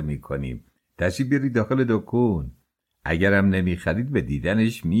عرضه میکنیم. تشریف بیارید داخل دکون. اگرم نمیخرید به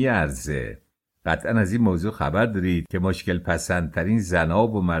دیدنش میارزه. قطعا از این موضوع خبر دارید که مشکل پسندترین زنها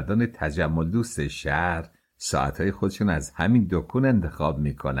و مردان تجمل دوست شهر ساعتهای خودشون از همین دکون انتخاب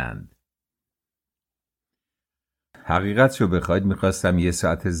میکنند. حقیقتشو بخواید میخواستم یه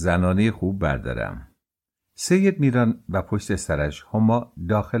ساعت زنانه خوب بردارم. سید میران و پشت سرش هما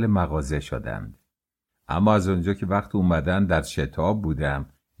داخل مغازه شدند. اما از اونجا که وقت اومدن در شتاب بودم،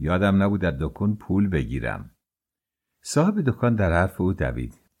 یادم نبود از دکون پول بگیرم. صاحب دکان در حرف او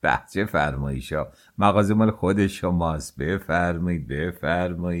دوید: چه فرمایشا، مغازه مال خود شماست،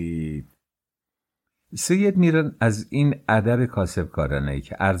 بفرمایید. سید میران از این ادب کاسبکارانه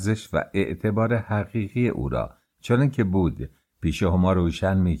که ارزش و اعتبار حقیقی او را چنان که بود پیش هما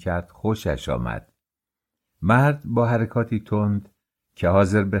روشن میکرد خوشش آمد. مرد با حرکاتی تند که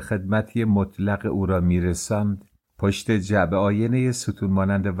حاضر به خدمتی مطلق او را میرساند پشت جعبه آینه ستون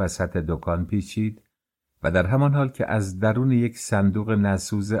مانند وسط دکان پیچید و در همان حال که از درون یک صندوق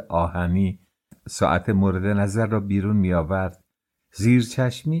نسوز آهنی ساعت مورد نظر را بیرون می آورد، زیر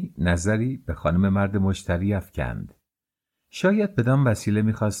چشمی نظری به خانم مرد مشتری افکند. شاید بدان وسیله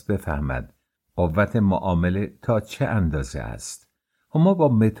می‌خواست بفهمد قوت معامله تا چه اندازه است. هما با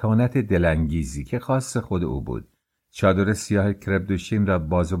متانت دلانگیزی که خاص خود او بود، چادر سیاه کربدوشین را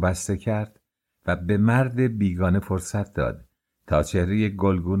باز و بسته کرد و به مرد بیگانه فرصت داد تا چهره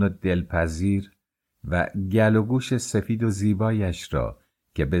گلگون و دلپذیر و گل و گوش سفید و زیبایش را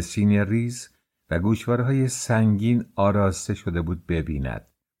که به سینه ریز و گوشوارهای سنگین آراسته شده بود ببیند.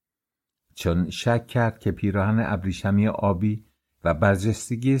 چون شک کرد که پیراهن ابریشمی آبی و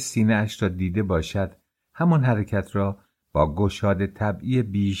برجستگی سینه اش را دیده باشد، همان حرکت را با گشاد طبعی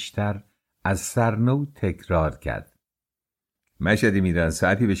بیشتر از سرنو تکرار کرد. مشهدی میران،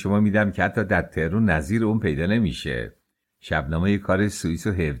 ساعتی به شما میدم که حتی در تهران نظیر اون پیدا نمیشه. شبنامه کار سوئیس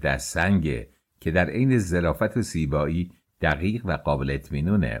و 17 سنگه که در عین ظرافت و زیبایی دقیق و قابل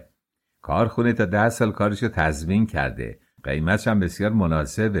اطمینونه. کارخونه تا 10 سال کارشو تضمین کرده. قیمتش هم بسیار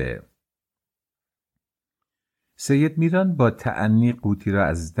مناسبه. سید میران با تأنی قوطی را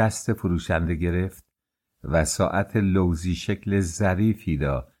از دست فروشنده گرفت و ساعت لوزی شکل ظریفی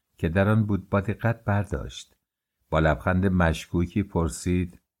را که در آن بود با دقت برداشت. با لبخند مشکوکی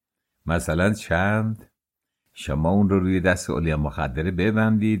پرسید: مثلا چند؟ شما اون رو روی دست اولیا مخدره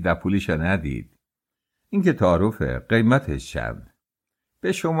ببندید و پولشو ندید. این که تعارفه. قیمتش چند؟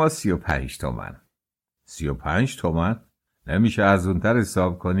 به شما 35 تومن. 35 تومن؟ نمیشه ارزونتر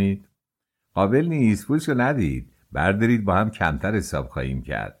حساب کنید؟ قابل نیست، پولشو ندید. بردارید با هم کمتر حساب خواهیم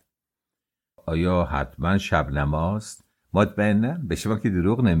کرد. آیا حتما شب نماست؟ مطمئناً، به شما که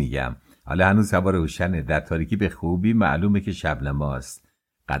دروغ نمیگم. حالا هنوز هوا روشنه، در تاریکی به خوبی معلومه که شب نماست.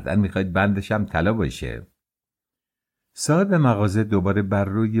 قطعاً میخواید بندش هم طلا باشه. صاحب مغازه دوباره بر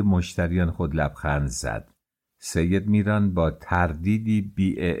روی مشتریان خود لبخند زد. سید میران با تردیدی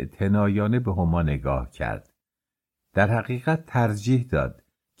بی‌اعتنایانه به هما نگاه کرد. در حقیقت ترجیح داد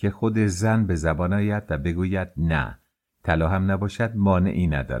که خود زن به زبان آید و بگوید نه، طلا هم نباشد مانعی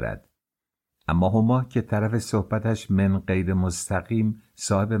ندارد. اما هما که طرف صحبتش من غیر مستقیم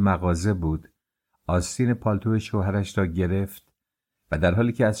صاحب مغازه بود، آستین پالتو شوهرش را گرفت و در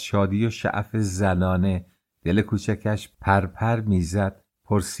حالی که از شادی و شعف زنانه دل کوچکش پرپر میزد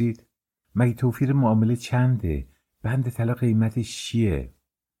پرسید: مگه توفیر معامله چنده؟ بند طلا قیمتش چیه؟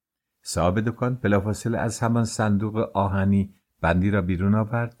 صاحب دکان بلافاصله از همان صندوق آهنی بندی را بیرون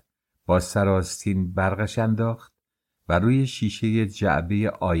آورد، با سراستین برقش انداخت و روی شیشه جعبه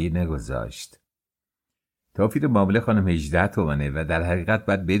آینه گذاشت. توفیر معامله خانم 18 تومنه و در حقیقت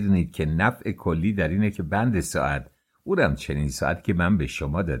باید بدونید که نفع کلی در اینه که بند ساعت، اونم چنین ساعت که من به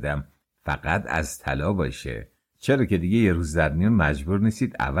شما دادم، فقط از طلا باشه. چرا که دیگه یه روز در میون مجبور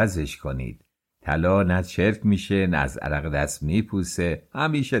نیستید عوضش کنید. طلا نه چرک میشه نه از عرق دست میپوسه،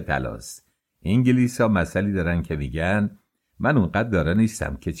 همیشه طلاست. انگلیس‌ها مثلی دارن که میگن من اونقدر دارا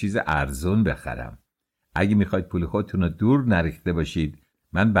نیستم که چیز ارزون بخرم. اگه میخواید پول خودتون رو دور نریخته باشید،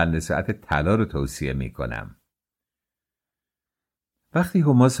 من بند ساعت طلا رو توصیه میکنم. وقتی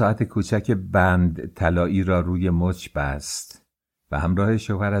هما ساعت کوچک بند طلایی را روی مچ بست و همراه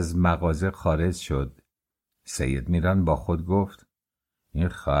شوهر از مغازه خارج شد، سید میران با خود گفت این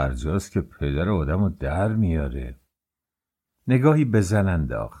خرجاست که پدر آدمو در میاره. نگاهی به زن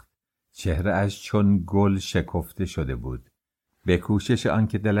انداخت. چهره اش چون گل شکفته شده بود. به کوشش آن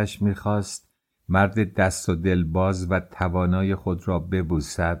که دلش میخواست مرد دست و دلباز و توانای خود را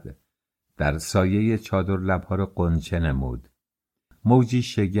ببوسد، در سایه چادر لبها را غنچه نمود. موجی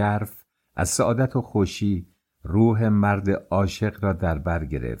شگرف از سعادت و خوشی روح مرد عاشق را در بر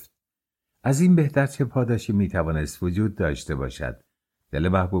گرفت. از این بهتر چه پاداشی میتوانست وجود داشته باشد؟ دل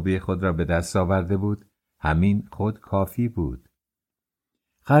محبوبه خود را به دست آورده بود، همین خود کافی بود.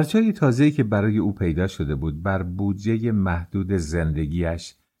 خرجای تازه‌ای که برای او پیدا شده بود بر بودجه محدود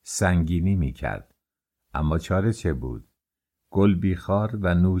زندگیش سنگینی میکرد. اما چاره چه بود؟ گل بیخار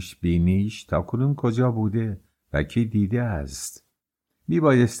و نوش بینیش تا کنون کجا بوده و کی دیده است؟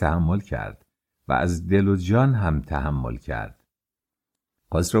 میبایست تحمل کرد و از دل و جان هم تحمل کرد.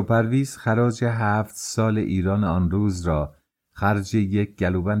 خسرو پرویز خراج 7 سال ایران آن روز را خرج یک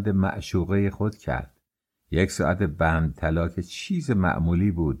گلوبند معشوقه خود کرد. 1 ساعت بند طلا که چیز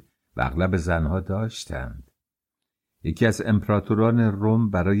معمولی بود و اغلب زنها داشتند. یکی از امپراتوران روم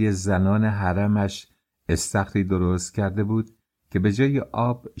برای زنان حرمش استخری درست کرده بود که به جای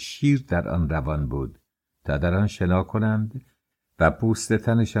آب شیر در آن روان بود تا در آن شنا کنند و پوست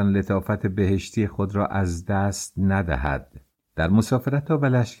تنشان لطافت بهشتی خود را از دست ندهد. در مسافرت‌ها و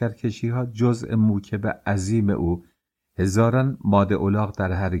لشکرکشی‌ها جزء موکب عظیم او هزاران ماده الاغ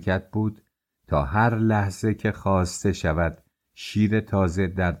در حرکت بود تا هر لحظه که خواسته شود شیر تازه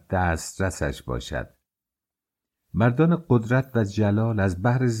در دسترسش باشد. مردان قدرت و جلال از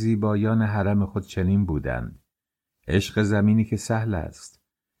بحر زیبایان حرم خود چنین بودند. عشق زمینی که سهل است،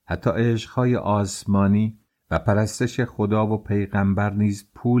 حتی عشقهای آسمانی و پرستش خدا و پیغمبر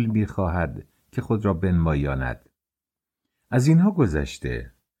نیز پول می‌خواهد که خود را بنمایاند. از اینها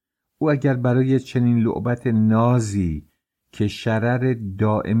گذشته، او اگر برای چنین لعبت نازی که شرر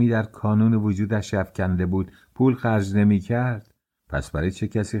دائمی در کانون وجودش افکنده بود پول خرج نمی کرد، پس برای چه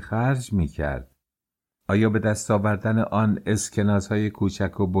کسی خرج می کرد؟ آیا به دست آوردن آن اسکناس‌های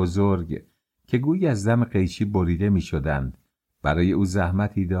کوچک و بزرگ که گویی از دم قیچی بریده می شدند برای او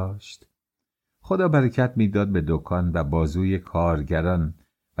زحمتی داشت؟ خدا برکت می داد به دکان و بازوی کارگران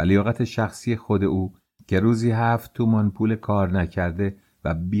و لیاقت شخصی خود او که روزی 7 تومان پول کار نکرده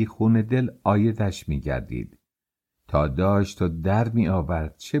و بیخون دل عایدش می گردید. تا داشت و در می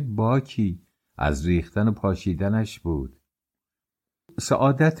آورد چه باکی از ریختن و پاشیدنش بود.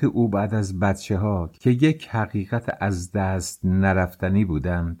 سعادت او بعد از بچه ها که یک حقیقت از دست نرفتنی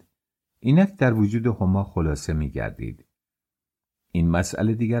بودند، اینک در وجود هما خلاصه می گردید. این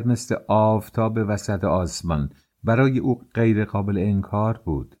مسئله دیگر مثل آفتاب وسط آسمان برای او غیر قابل انکار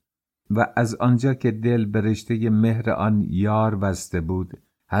بود و از آنجا که دل به رشته مهر آن یار بسته بود،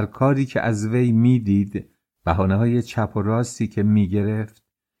 هر کاری که از وی می دید، بهانه‌های چپ و راستی که می گرفت،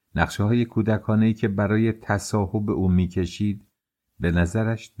 نقشه‌های کودکانه‌ای که برای تصاحب او می کشید، به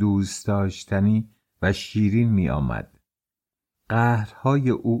نظرش دوست داشتنی و شیرین می آمد. قهرهای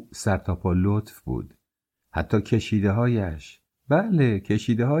او سرتاپا لطف بود. حتی کشیده‌هایش، بله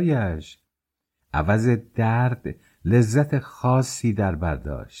کشیده‌هایش، عوض درد لذت خاصی در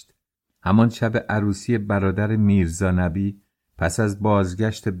برداشت. همان شب عروسی برادر میرزا نبی پس از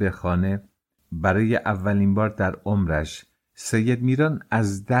بازگشت به خانه برای اولین بار در عمرش سید میران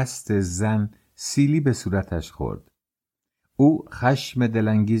از دست زن سیلی به صورتش خورد. او خشم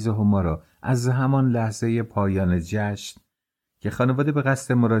دلانگیز هما را از همان لحظه پایان جشن که خانواده به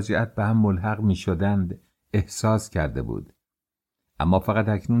قصد مراجعت به هم ملحق می شدند احساس کرده بود. اما فقط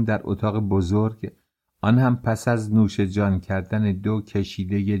اکنون در اتاق بزرگ، آن هم پس از نوش جان کردن 2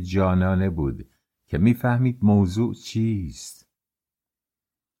 کشیده جانانه بود که میفهمید موضوع چیست.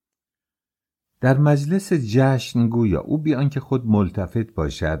 در مجلس جشن گویا او بی آنکه خود ملتفت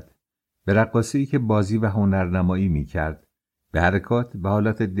باشد به رقاصه‌ای که بازی و هنرنمایی میکرد، به حرکات و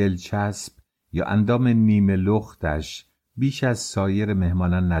حالات دلچسب یا اندام نیمه لختش بیش از سایر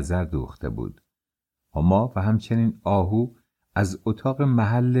مهمانان نظر دوخته بود. هما و همچنین آهو از اتاق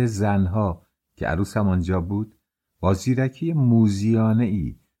محل زنها که عروس هم آنجا بود با زیرکی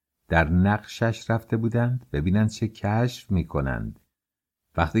موذیانه‌ای در نقشش رفته بودند ببینند چه کشف می‌کنند.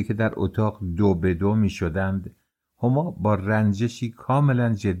 وقتی که در اتاق 2 به 2 می‌شدند، هما با رنجشی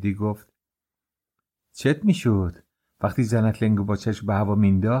کاملا جدی گفت: چت میشد؟ وقتی زنت لنگو با چشم به هوا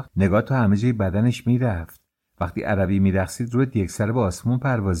مینداخت نگاه تا همه جای بدنش میرفت. وقتی عربی میرقصید روی یکسره به آسمون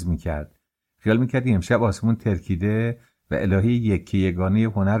پرواز میکرد. خیال میکردی امشب آسمون ترکیده و الهی یکی یگانه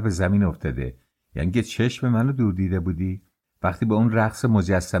هنر به زمین افتاده. یعنی که چشم منو دور دیده بودی؟ وقتی به اون رقص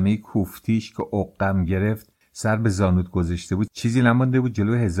مجسمه کوفتیش که عقم گرفت سر به زانوت گذاشته بود چیزی نمانده بود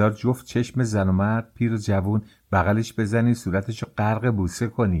جلوی 1000 جفت چشم زن و مرد پیر و جوون بغلش بزنی صورتشو غرق بوسه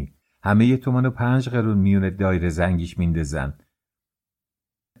کنی. همه 1 تومن و 5 قرون میونه دایره زنگیش میندازن.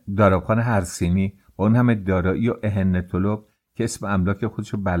 دارابخان هرسینی با اون همه دارایی و اهنه طلب که اسم املاک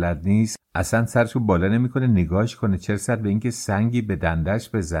خودشو بلد نیست اصلا سرشو بالا نمیکنه نگاهش کنه، چه رسد به اینکه سنگی به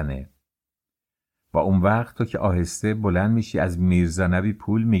دندش بزنه. با اون وقت تو که آهسته بلند میشی از میرزانبی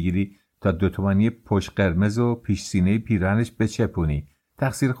پول میگیری تا 2 تومانی پشت قرمز و پیش سینه پیرانش بچپونی.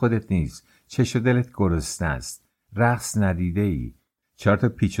 تقصیر خودت نیست، چش و دلت گرسنه است، رقص ندیده ای. 4 تا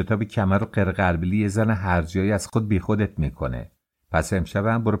پیچ و تاب کمر و قرقربیلی یه زن هر جایی از خود بی خودت میکنه. پس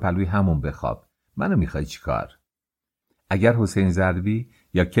امشبم برو پلوی همون بخواب. منو میخوای چیکار؟ اگر حسین ضربی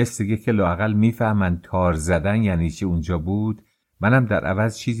یا کس دیگه که لااقل میفهمن تار زدن یعنی چی اونجا بود، منم در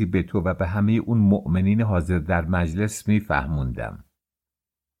عوض چیزی به تو و به همه اون مؤمنین حاضر در مجلس میفهموندم.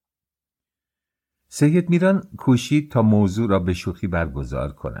 سید میران کوشید تا موضوع را به شوخی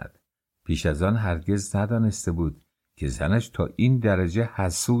برگزار کند. پیش از آن هرگز ندانسته بود که زنش تا این درجه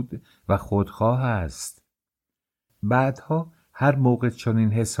حسود و خودخواه است. بعدها هر موقع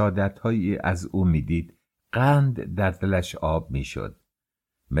چنین حسادت‌هایی از او میدید قند در دلش آب میشد،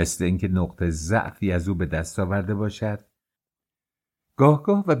 مثل اینکه نقطه ضعفی از او به دست آورده باشد.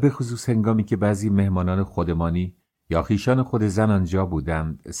 گاه و به خصوص هنگامی که بعضی مهمانان خودمانی یا خویشان خود زن آنجا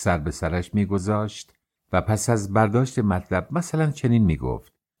بودند سر به سرش میگذاشت و پس از برداشت مطلب مثلا چنین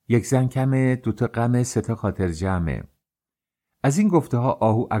میگفت: 1 زن کمه، 2 تا غمه، 3 تا خاطر جمعه. از این گفته ها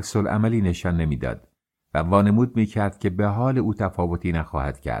آهو عکس‌العملی نشان نمیداد و وانمود میکرد که به حال او تفاوتی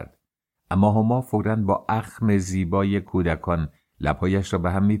نخواهد کرد. اما هما فوراً با اخم زیبای کودکان لبهایش را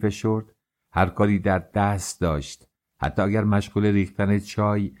به هم میفشرد، هر کاری در دست داشت، حتی اگر مشغول ریختن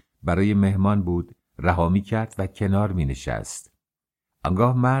چای برای مهمان بود رها می‌کرد و کنار می‌نشست.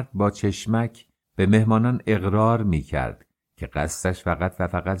 آنگاه مرد با چشمک به مهمانان اقرار می‌کرد که قصدش فقط و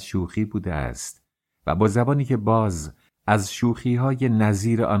فقط شوخی بوده است و با زبانی که باز از شوخی‌های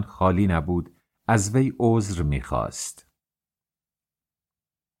نظیر آن خالی نبود از وی عذر می‌خواست.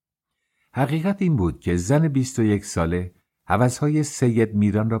 حقیقت این بود که زن 21 ساله هوس‌های سید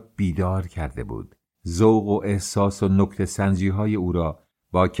میران را بیدار کرده بود. ذوق و احساس و نکته سنجی‌های او را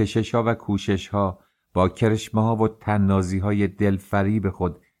با کشش‌ها و کوشش‌ها، با کرشمه‌ها و طنازی‌های دلفریب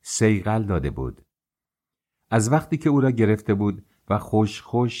خود صیقل داده بود. از وقتی که او را گرفته بود و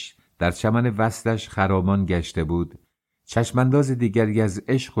خوش در چمن وصلش خرامان گشته بود، چشمانداز دیگری از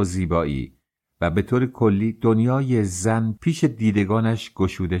عشق و زیبایی و به طور کلی دنیای زن پیش دیدگانش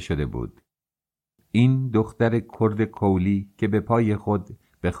گشوده شده بود. این دختر کرد کولی که به پای خود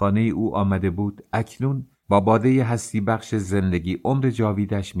به خانه او آمده بود اکنون با باده هستی بخش زندگی عمر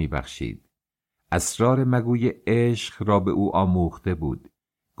جاویدش میبخشید. اسرار مگوی عشق را به او آموخته بود.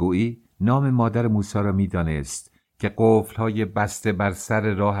 گویی نام مادر موسی را میدانست که قفل‌های بسته بر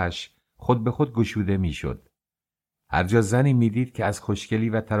سر راهش خود به خود گشوده میشد. هر جا زنی میدید که از خوشگلی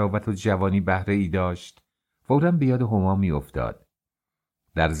و تراوت و جوانی بهره ای داشت فوراً به یاد هما میافتاد.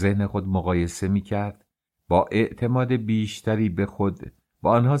 در ذهن خود مقایسه میکرد، با اعتماد بیشتری به خود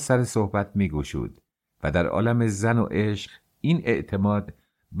با آنها سر صحبت میگشود و در عالم زن و عشق این اعتماد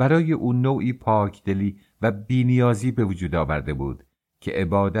برای او نوعی پاکدلی و بی‌نیازی به وجود آورده بود که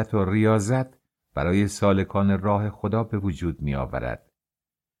عبادت و ریاضت برای سالکان راه خدا به وجود می آورد.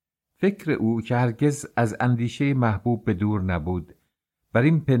 فکر او که هرگز از اندیشه محبوب به دور نبود بر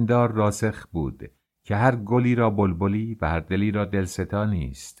این پندار راسخ بود که هر گلی را بلبلی و هر دلی را دلستانی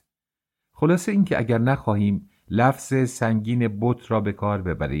است. خلاصه این که اگر نخواهیم لفظ سنگین بت را به کار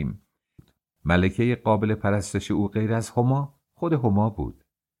ببریم، ملکه قابل پرستش او غیر از هما خود هما بود.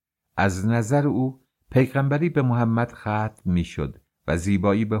 از نظر او پیغمبری به محمد ختم می شد و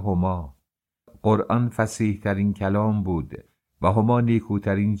زیبایی به هما. قرآن فصیح ترین کلام بود و هما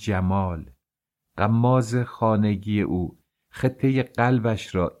نیکوترین جمال. غماز خانگی او خطه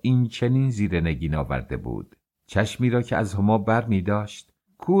قلبش را این چنین زیر نگین آورده بود. چشمی را که از هما بر می داشت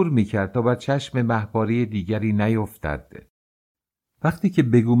کور می کرد تا بر چشم مهپاره دیگری نیفتد. وقتی که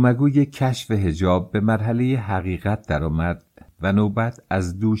بگو مگوی کشف حجاب به مرحله حقیقت در آمد و نوبت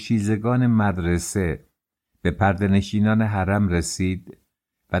از دوشیزگان مدرسه به پرده نشینان حرم رسید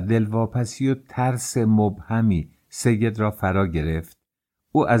و دلواپسی و ترس مبهمی سید را فرا گرفت،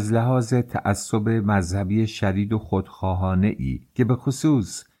 او از لحاظ تعصب مذهبی شدید و خودخواهانه ای که به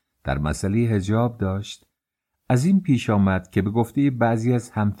خصوص در مسئله حجاب داشت، از این پیش آمد که به گفته بعضی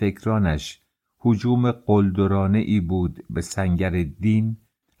از همفکرانش هجوم قلدرانه ای بود به سنگر دین،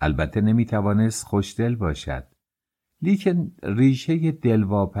 البته نمیتوانست خوشدل باشد، لیکن ریشه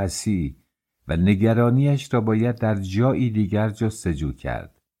دلواپسی و نگرانیش را باید در جایی دیگر جستجو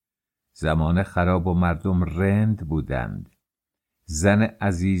کرد. زمان خراب و مردم رند بودند. زن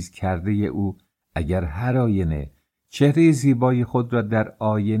عزیز کرده او اگر هر آینه چهره زیبای خود را در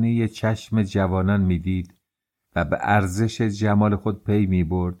آینه چشم جوانان میدید و به ارزش جمال خود پی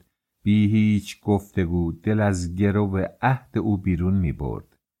میبرد، بی هیچ گفتگو دل از گرو عهد او بیرون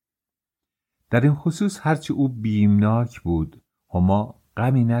میبرد. در این خصوص هرچه او بیمناک بود، هما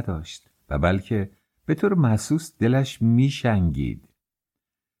غمی نداشت و بلکه به طور محسوس دلش میشنگید.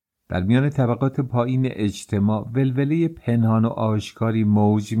 در میان طبقات پایین اجتماع ولوله پنهان و آشکاری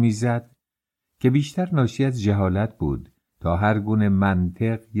موج میزد که بیشتر ناشی از جهالت بود تا هر گونه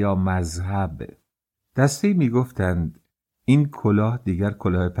منطق یا مذهب. دسته میگفتند این کلاه دیگر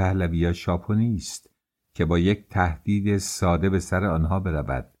کلاه پهلوی یا شاپونی است که با یک تهدید ساده به سر آنها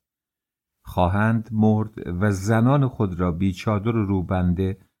برود. خواهند مرد و زنان خود را بی چادر و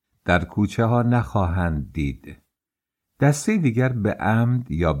روبنده در کوچه ها نخواهند دید. دسته دیگر به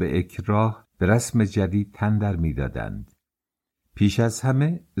عمد یا به اکراه به رسم جدید تن در می‌دادند. پیش از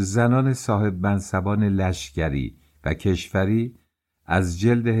همه زنان صاحب منصبان لشکری و کشوری از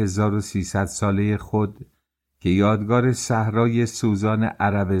جلد 1300 ساله خود که یادگار صحرای سوزان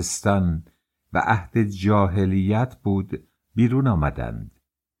عربستان و عهد جاهلیت بود بیرون آمدند.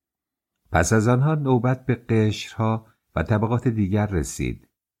 پس از آنها نوبت به قشرها و طبقات دیگر رسید.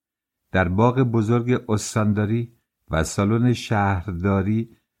 در باغ بزرگ استانداری و سالن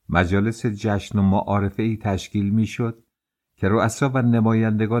شهرداری مجالس جشن و معارفه‌ای تشکیل می‌شد که رؤسا و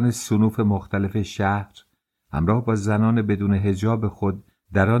نمایندگان صنوف مختلف شهر همراه با زنان بدون حجاب خود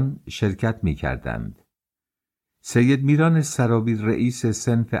در آن شرکت می‌کردند. سید میران سرابی رئیس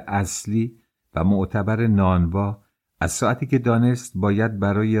صنف اصلی و معتبر نانوا از ساعتی که دانست باید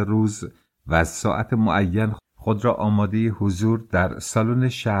برای روز و از ساعت معین خود را آماده حضور در سالن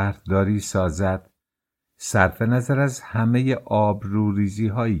شهرداری سازد، صرف نظر از همه آبروریزی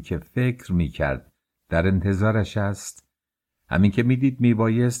هایی که فکر می کرد در انتظارش است، همین که می دید می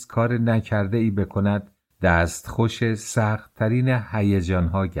بایست کار نکرده ای بکند، دستخوش سخت ترین هیجان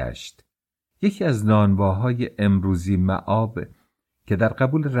ها گشت. یکی از نانواهای امروزی معاب که در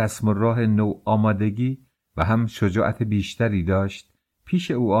قبول رسم و راه نو آمادگی و هم شجاعت بیشتری داشت،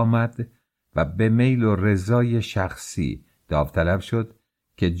 پیش او آمد و به میل و رضای شخصی داوطلب شد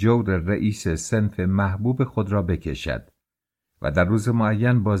که جور رئیس صنف محبوب خود را بکشد و در روز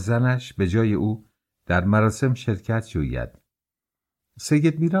معین با زنش به جای او در مراسم شرکت جوید.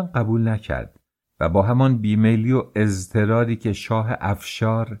 سید میران قبول نکرد و با همان بیمیلی و اضطراری که شاه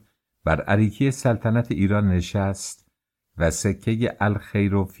افشار بر اریکه سلطنت ایران نشست و سکه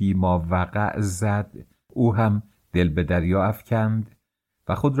الخیر فی ما وقع زد، او هم دل به دریا افکند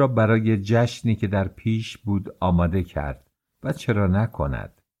و خود را برای جشنی که در پیش بود آماده کرد و چرا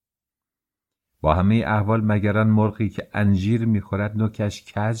نکند. با همه احوال مگران مرغی که انجیر میخورد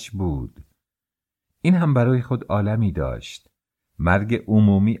نوکش کج بود. این هم برای خود عالمی داشت. مرگ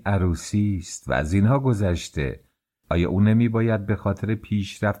عمومی عروسی است و از اینها گذشته. آیا او نمی باید به خاطر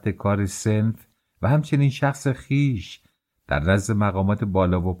پیشرفت کار صنف و همچنین شخص خیش در نزد مقامات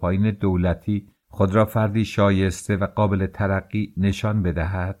بالا و پایین دولتی خود را فردی شایسته و قابل ترقی نشان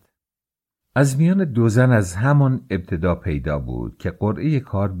بدهد؟ از میان دو زن از همان ابتدا پیدا بود که قرعه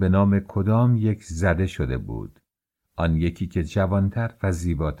کار به نام کدام یک زده شده بود. آن یکی که جوانتر و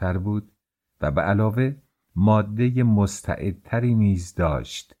زیباتر بود و به علاوه ماده مستعدتری نیز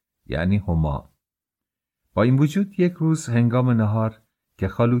داشت، یعنی هما. با این وجود یک روز هنگام نهار که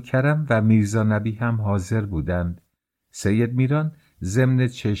خالو کرم و میرزا نبی هم حاضر بودند، سید میران ضمن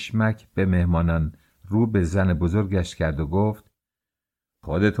چشمک به مهمانان رو به زن بزرگش کرد و گفت: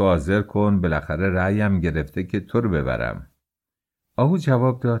 خودتو حاضر کن، بالاخره رأیم گرفته که تو رو ببرم. آهو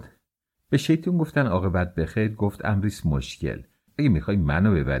جواب داد: به شیطون گفتن عاقبت بخیر. گفت امریست مشکل، اگه میخوای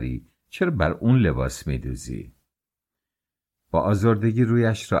منو ببری چرا بر اون لباس میدوزی؟ با آزردگی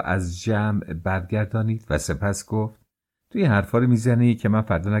رویش را از جمع برگردانید و سپس گفت: توی حرفا رو میزنی که من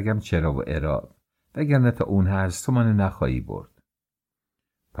فردا نگم چرا و ارا، وگرنه تا اون هست تو منو نخواهی برد.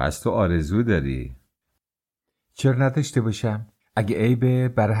 پس تو آرزو داری؟ چرا نداشته باشم؟ اگه عیبه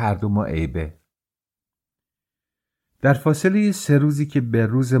بر هر دو ما عیبه. در فاصله 3 روزی که به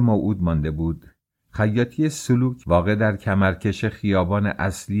روز موعود مانده بود، خیاطی سلوک واقع در کمرکش خیابان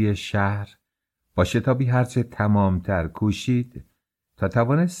اصلی شهر با شتابی هرچه تمامتر کوشید تا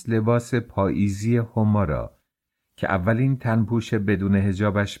توانست لباس پاییزی هما را که اولین تنپوش بدون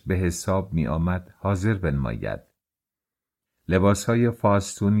حجابش به حساب می آمد حاضر بنماید. لباسهای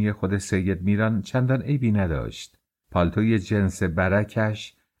فاستونی خود سید میران چندان عیبی نداشت. پالتوی جنس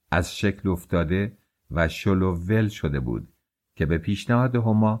برکش از شکل افتاده و شل و ول شده بود که به پیشنهاد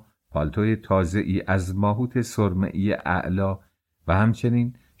هما پالتوی تازه‌ای از ماهوت سرمه‌ای اعلا و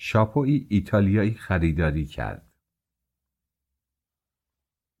همچنین شاپوی ایتالیایی خریداری کرد.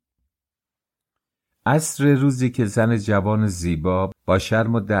 عصر روزی که زن جوان زیبا با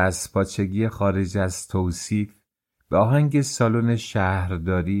شرم و دستپاچگی خارج از توصیف به آهنگ سالن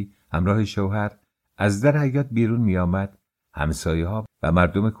شهرداری همراه شوهر از در حیاط بیرون می آمد، همسایه‌ها و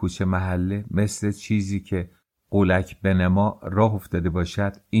مردم کوچه محله مثل چیزی که قولک به نما راه افتاده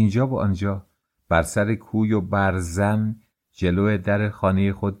باشد اینجا و آنجا بر سر کوی و برزن جلو در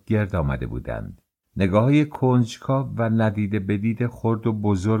خانه خود گرد آمده بودند. نگاه‌های کنجکاو و ندیده بدید خرد و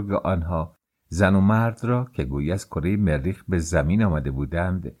بزرگ آنها زن و مرد را که گویی از کره مریخ به زمین آمده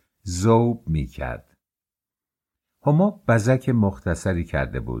بودند ذوب می کرد. هما بزک مختصری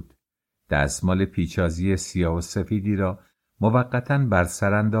کرده بود. دستمال پیچازی سیاه و سفیدی را موقتاً بر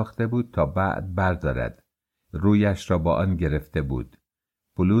سر انداخته بود تا بعد بردارد. رویش را با آن گرفته بود.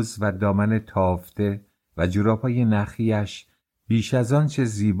 بلوز و دامن تافته و جوراب‌های نخیش بیش از آن چه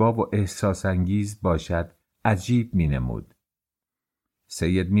زیبا و احساس انگیز باشد عجیب می نمود.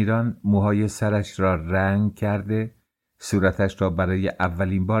 سید میران موهای سرش را رنگ کرده، صورتش را برای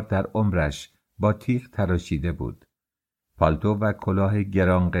اولین بار در عمرش با تیغ تراشیده بود. پالتو و کلاه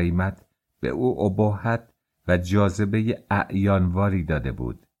گران قیمت به او ابهت و جاذبه اعیانواری داده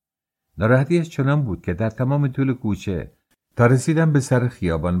بود. ناراحتیش چنان بود که در تمام طول کوچه تا رسیدن به سر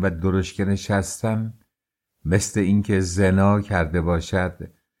خیابان و درشکه نشستن مثل اینکه زنا کرده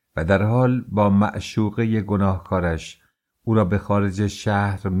باشد و در حال با معشوقه گناهکارش او را به خارج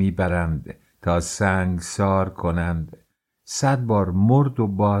شهر میبرند تا سنگسار کنند. 100 بار مرد و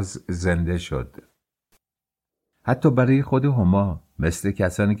باز زنده شد. حتی برای خود هما مثل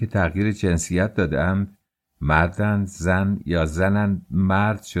کسانی که تغییر جنسیت داده‌اند، مردند زن یا زنند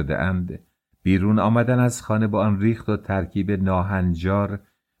مرد شده‌اند، بیرون آمدن از خانه با آن ریخت و ترکیب ناهنجار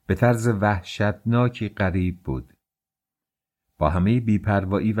به طرز وحشتناکی غریب بود. با همه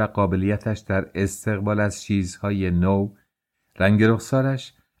بی‌پروایی و قابلیتش در استقبال از چیزهای نو، رنگ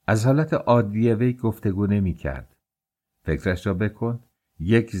رخسارش از حالت عادی وی گفتگو نمی کرد. فکرش را بکن،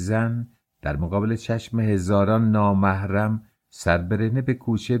 یک زن در مقابل چشم هزاران نامحرم سربرهنه به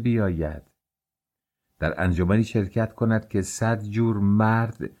کوچه بیاید، در انجمنی شرکت کند که 100 جور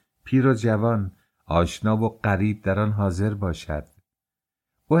مرد پیر و جوان آشنا و غریب در آن حاضر باشد.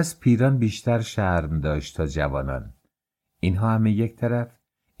 او از پیران بیشتر شرم داشت تا جوانان. اینها همه یک طرف،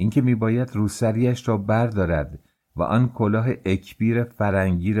 اینکه میباید روسریش را بردارد و آن کلاه اکبیر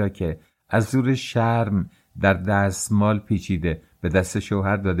فرنگی را که از زور شرم در دستمال پیچیده به دست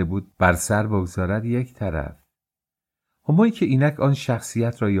شوهر داده بود بر سر بگذارد یک طرف. همایی که اینک آن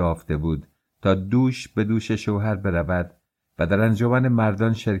شخصیت را یافته بود تا دوش به دوش شوهر برود و در انجمن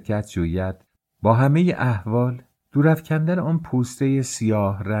مردان شرکت جوید، با همه احوال دور افکندن آن پوسته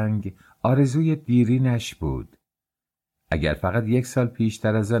سیاه رنگ آرزوی دیرینش بود. اگر فقط 1 سال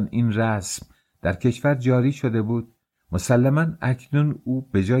پیشتر از آن این رسم در کشور جاری شده بود، مسلماً اکنون او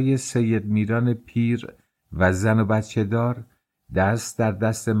به جای سید میران پیر و زن و بچه دار دست در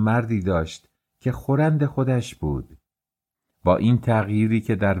دست مردی داشت که خورند خودش بود. با این تغییری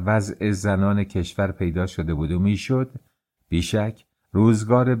که در وضع زنان کشور پیدا شده بود و میشد، بیشک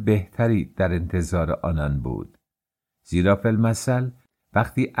روزگار بهتری در انتظار آنان بود. زیرا فی‌المثل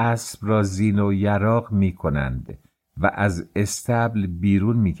وقتی اسب را زین و یراق می کنند و از استبل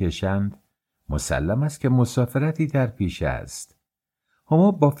بیرون می کشند، مسلم است که مسافرتی در پیش است.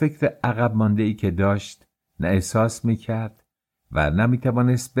 هما با فکر عقب مانده‌ای که داشت نه احساس می کرد و نه می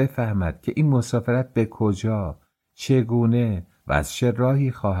توانست بفهمد که این مسافرت به کجا، چگونه و از چه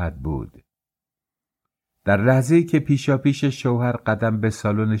راهی خواهد بود. در لحظه‌ای که پیشاپیش شوهر قدم به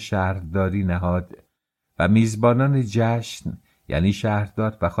سالن شهرداری نهاد و میزبانان جشن یعنی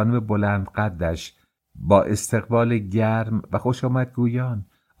شهردار و خانم بلند قدش با استقبال گرم و خوش آمدگویان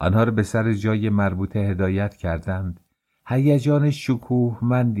آنها را به سر جای مربوطه هدایت کردند، هیجان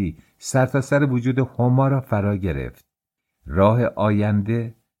شکوهمندی سرتاسر وجود هما را فرا گرفت. راه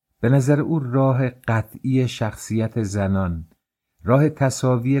آینده به نظر او راه قطعی شخصیت زنان، راه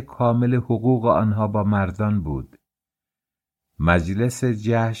تساوی کامل حقوق آنها با مردان بود. مجلس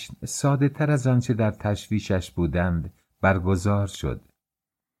جشن ساده تر از آنچه در تشویشش بودند برگزار شد.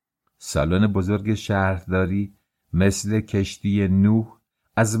 سالن بزرگ شهرداری مثل کشتی نوح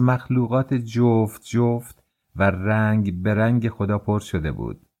از مخلوقات جفت جفت و رنگ به رنگ خدا پر شده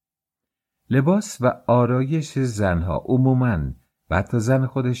بود. لباس و آرایش زنها عموماً و حتی زن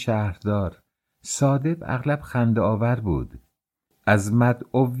خود شهردار ساده و اغلب خنده آور بود. از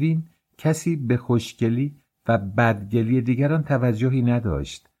مدعوین کسی به خوشگلی و بدگلی دیگران توجهی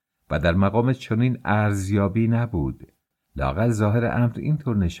نداشت و در مقام چنین ارزیابی نبود. لااقل ظاهر امر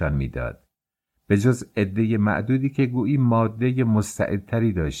اینطور نشان میداد. به جز عده معدودی که گویی ماده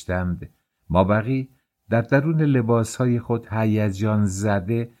مستعدتری داشتند، مابقی در درون لباسهای خود هیجان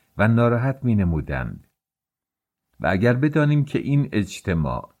زده و ناراحت می نمودند. و اگر بدانیم که این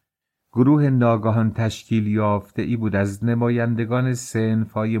اجتماع گروه ناگهان تشکیل یافته ای بود از نمایندگان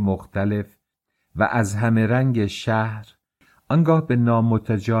صنف‌های مختلف و از همه رنگ شهر، آنگاه به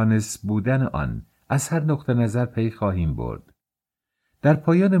نامتجانس بودن آن از هر نقطه نظر پی خواهیم برد. در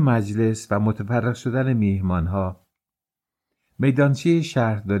پایان مجلس و متفرق شدن میهمانها، میدانچه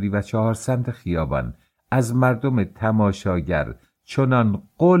شهرداری و 4 سمت خیابان از مردم تماشاگر چنان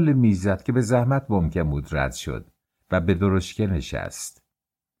غل میزد که به زحمت ممکن بود رد شد و به درشکه نشست.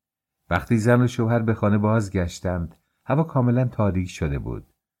 وقتی زن و شوهر به خانه بازگشتند، هوا کاملا تاریک شده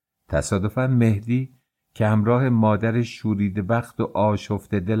بود. تصادفاً مهدی که همراه مادر شوریده بخت و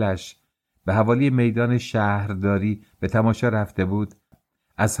آشفته دلش به حوالی میدان شهرداری به تماشا رفته بود،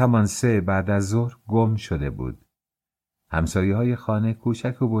 از همان 3 بعد از ظهر گم شده بود. همسایه‌های خانه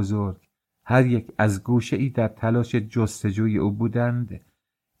کوچک و بزرگ هر یک از گوشه‌ای در تلاش جستجوی او بودند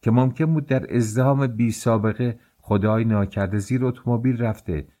که ممکن بود در ازدحام بی سابقه خدای ناکرده زیر اتومبیل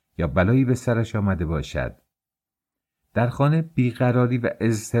رفته یا بلایی به سرش آمده باشد. در خانه بیقراری و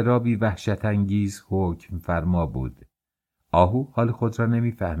اضطرابی وحشت انگیز حکم فرما بود. آهو حال خود را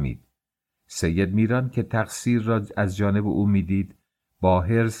نمی‌فهمید. سید میران که تقصیر را از جانب او میدید، با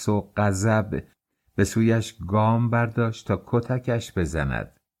حرص و غضب به سویش گام برداشت تا کتکش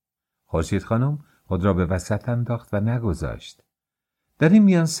بزند. خورشید خانم خود را به وسط انداخت و نگذاشت. در این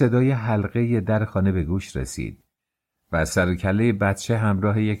میان صدای حلقه در خانه به گوش رسید و سر و کله بچه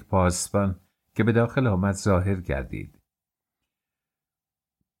همراه یک پاسبان که به داخل آمد ظاهر گردید.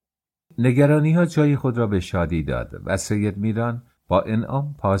 نگرانی ها جای خود را به شادی داد و سید میران با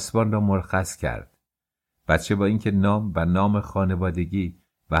انعام پاسبان را مرخص کرد. بچه با اینکه نام و نام خانوادگی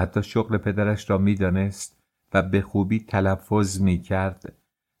و حتی شغل پدرش را میدانست و به خوبی تلفظ میکرد،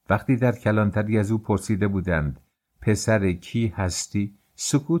 وقتی در کلانتری از او پرسیده بودند پسر کی هستی،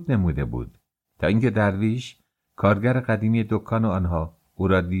 سکوت نموده بود، تا اینکه درویش کارگر قدیمی دکان آنها او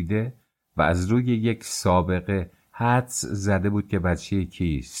را دیده و از روی یک سابقه حدس زده بود که بچه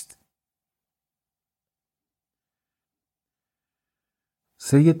کیست.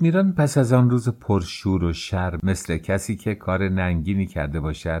 سید میران پس از آن روز پرشور و شر مثل کسی که کار ننگینی کرده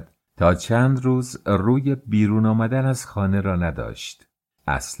باشد تا چند روز روی بیرون آمدن از خانه را نداشت.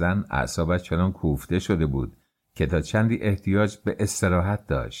 اصلاً اعصابش چنان کوفته شده بود که تا چندی احتیاج به استراحت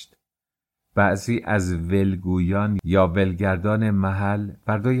داشت. بعضی از ولگویان یا ولگردان محل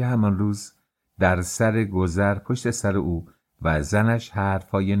فردای همان روز در سر گذر پشت سر او و زنش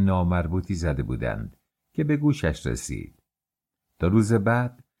حرفهای نامربوطی زده بودند که به گوشش رسید. 2 روز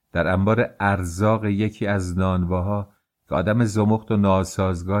بعد در انبار ارزاق یکی از نانواها که آدم زمخت و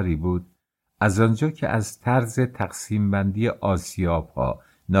ناسازگاری بود، از آنجا که از طرز تقسیم بندی آسیاب‌ها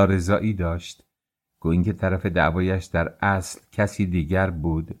نارضایی داشت، گویی که طرف دعوایش در اصل کسی دیگر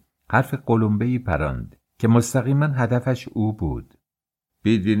بود، حرف قلمبه‌ای پراند که مستقیما هدفش او بود.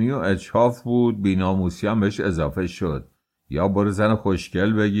 بیدینی و اجحاف بود، بیناموسی هم بهش اضافه شد. یا برو زن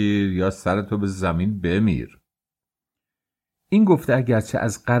خوشگل بگیر یا سرتو به زمین بمیر. این گفته اگرچه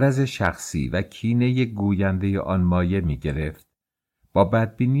از غرض شخصی و کینه گوینده آن مایه می گرفت، با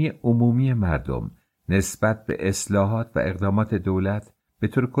بدبینی عمومی مردم نسبت به اصلاحات و اقدامات دولت به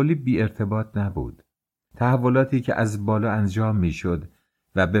طور کلی بی ارتباط نبود. تحولاتی که از بالا انجام می شد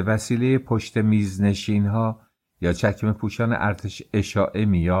و به وسیله پشت میز نشینها یا چکمه پوشان ارتش اشاعه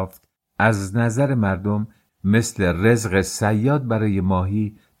می یافت، از نظر مردم مثل رزق صیاد برای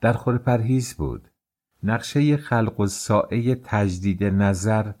ماهی در خور پرهیز بود. نقشه خلق و سائه تجدید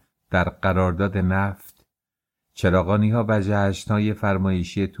نظر در قرارداد نفت، چراغانی‌ها و جشن‌های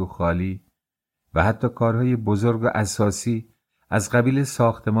فرمایشی توخالی و حتی کارهای بزرگ و اساسی از قبیل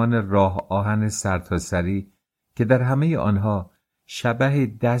ساختمان راه آهن سرتاسری که در همه آنها شبح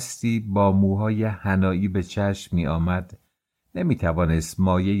دستی با موهای حنایی به چشم می آمد، نمی توانست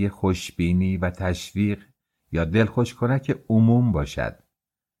مایه خوشبینی و تشویق یا دلخوش کنک عموم باشد.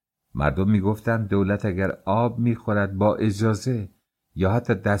 مردم می گفتند دولت اگر آب می خورد با اجازه یا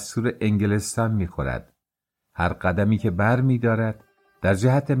حتی دستور انگلستان می خورد. هر قدمی که بر می دارد در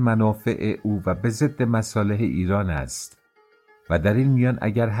جهت منافع او و به ضد مصالح ایران است و در این میان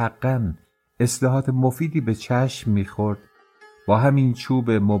اگر حقاً اصلاحات مفیدی به چشم می خورد، با همین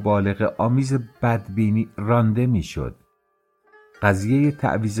چوب مبالغه آمیز بدبینی رانده میشد. قضیه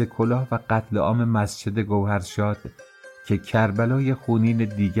تعویض کلاه و قتل عام مسجد گوهرشاد که کربلای خونین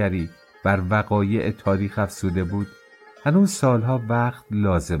دیگری بر وقایع تاریخ افزوده بود، هنوز سالها وقت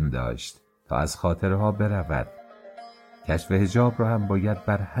لازم داشت تا از خاطرها برود. کشف حجاب را هم باید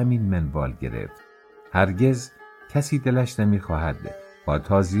بر همین منوال گرفت. هرگز کسی دلش نمیخواهد با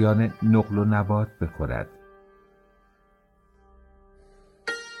تازیان نقل و نبات بخورد.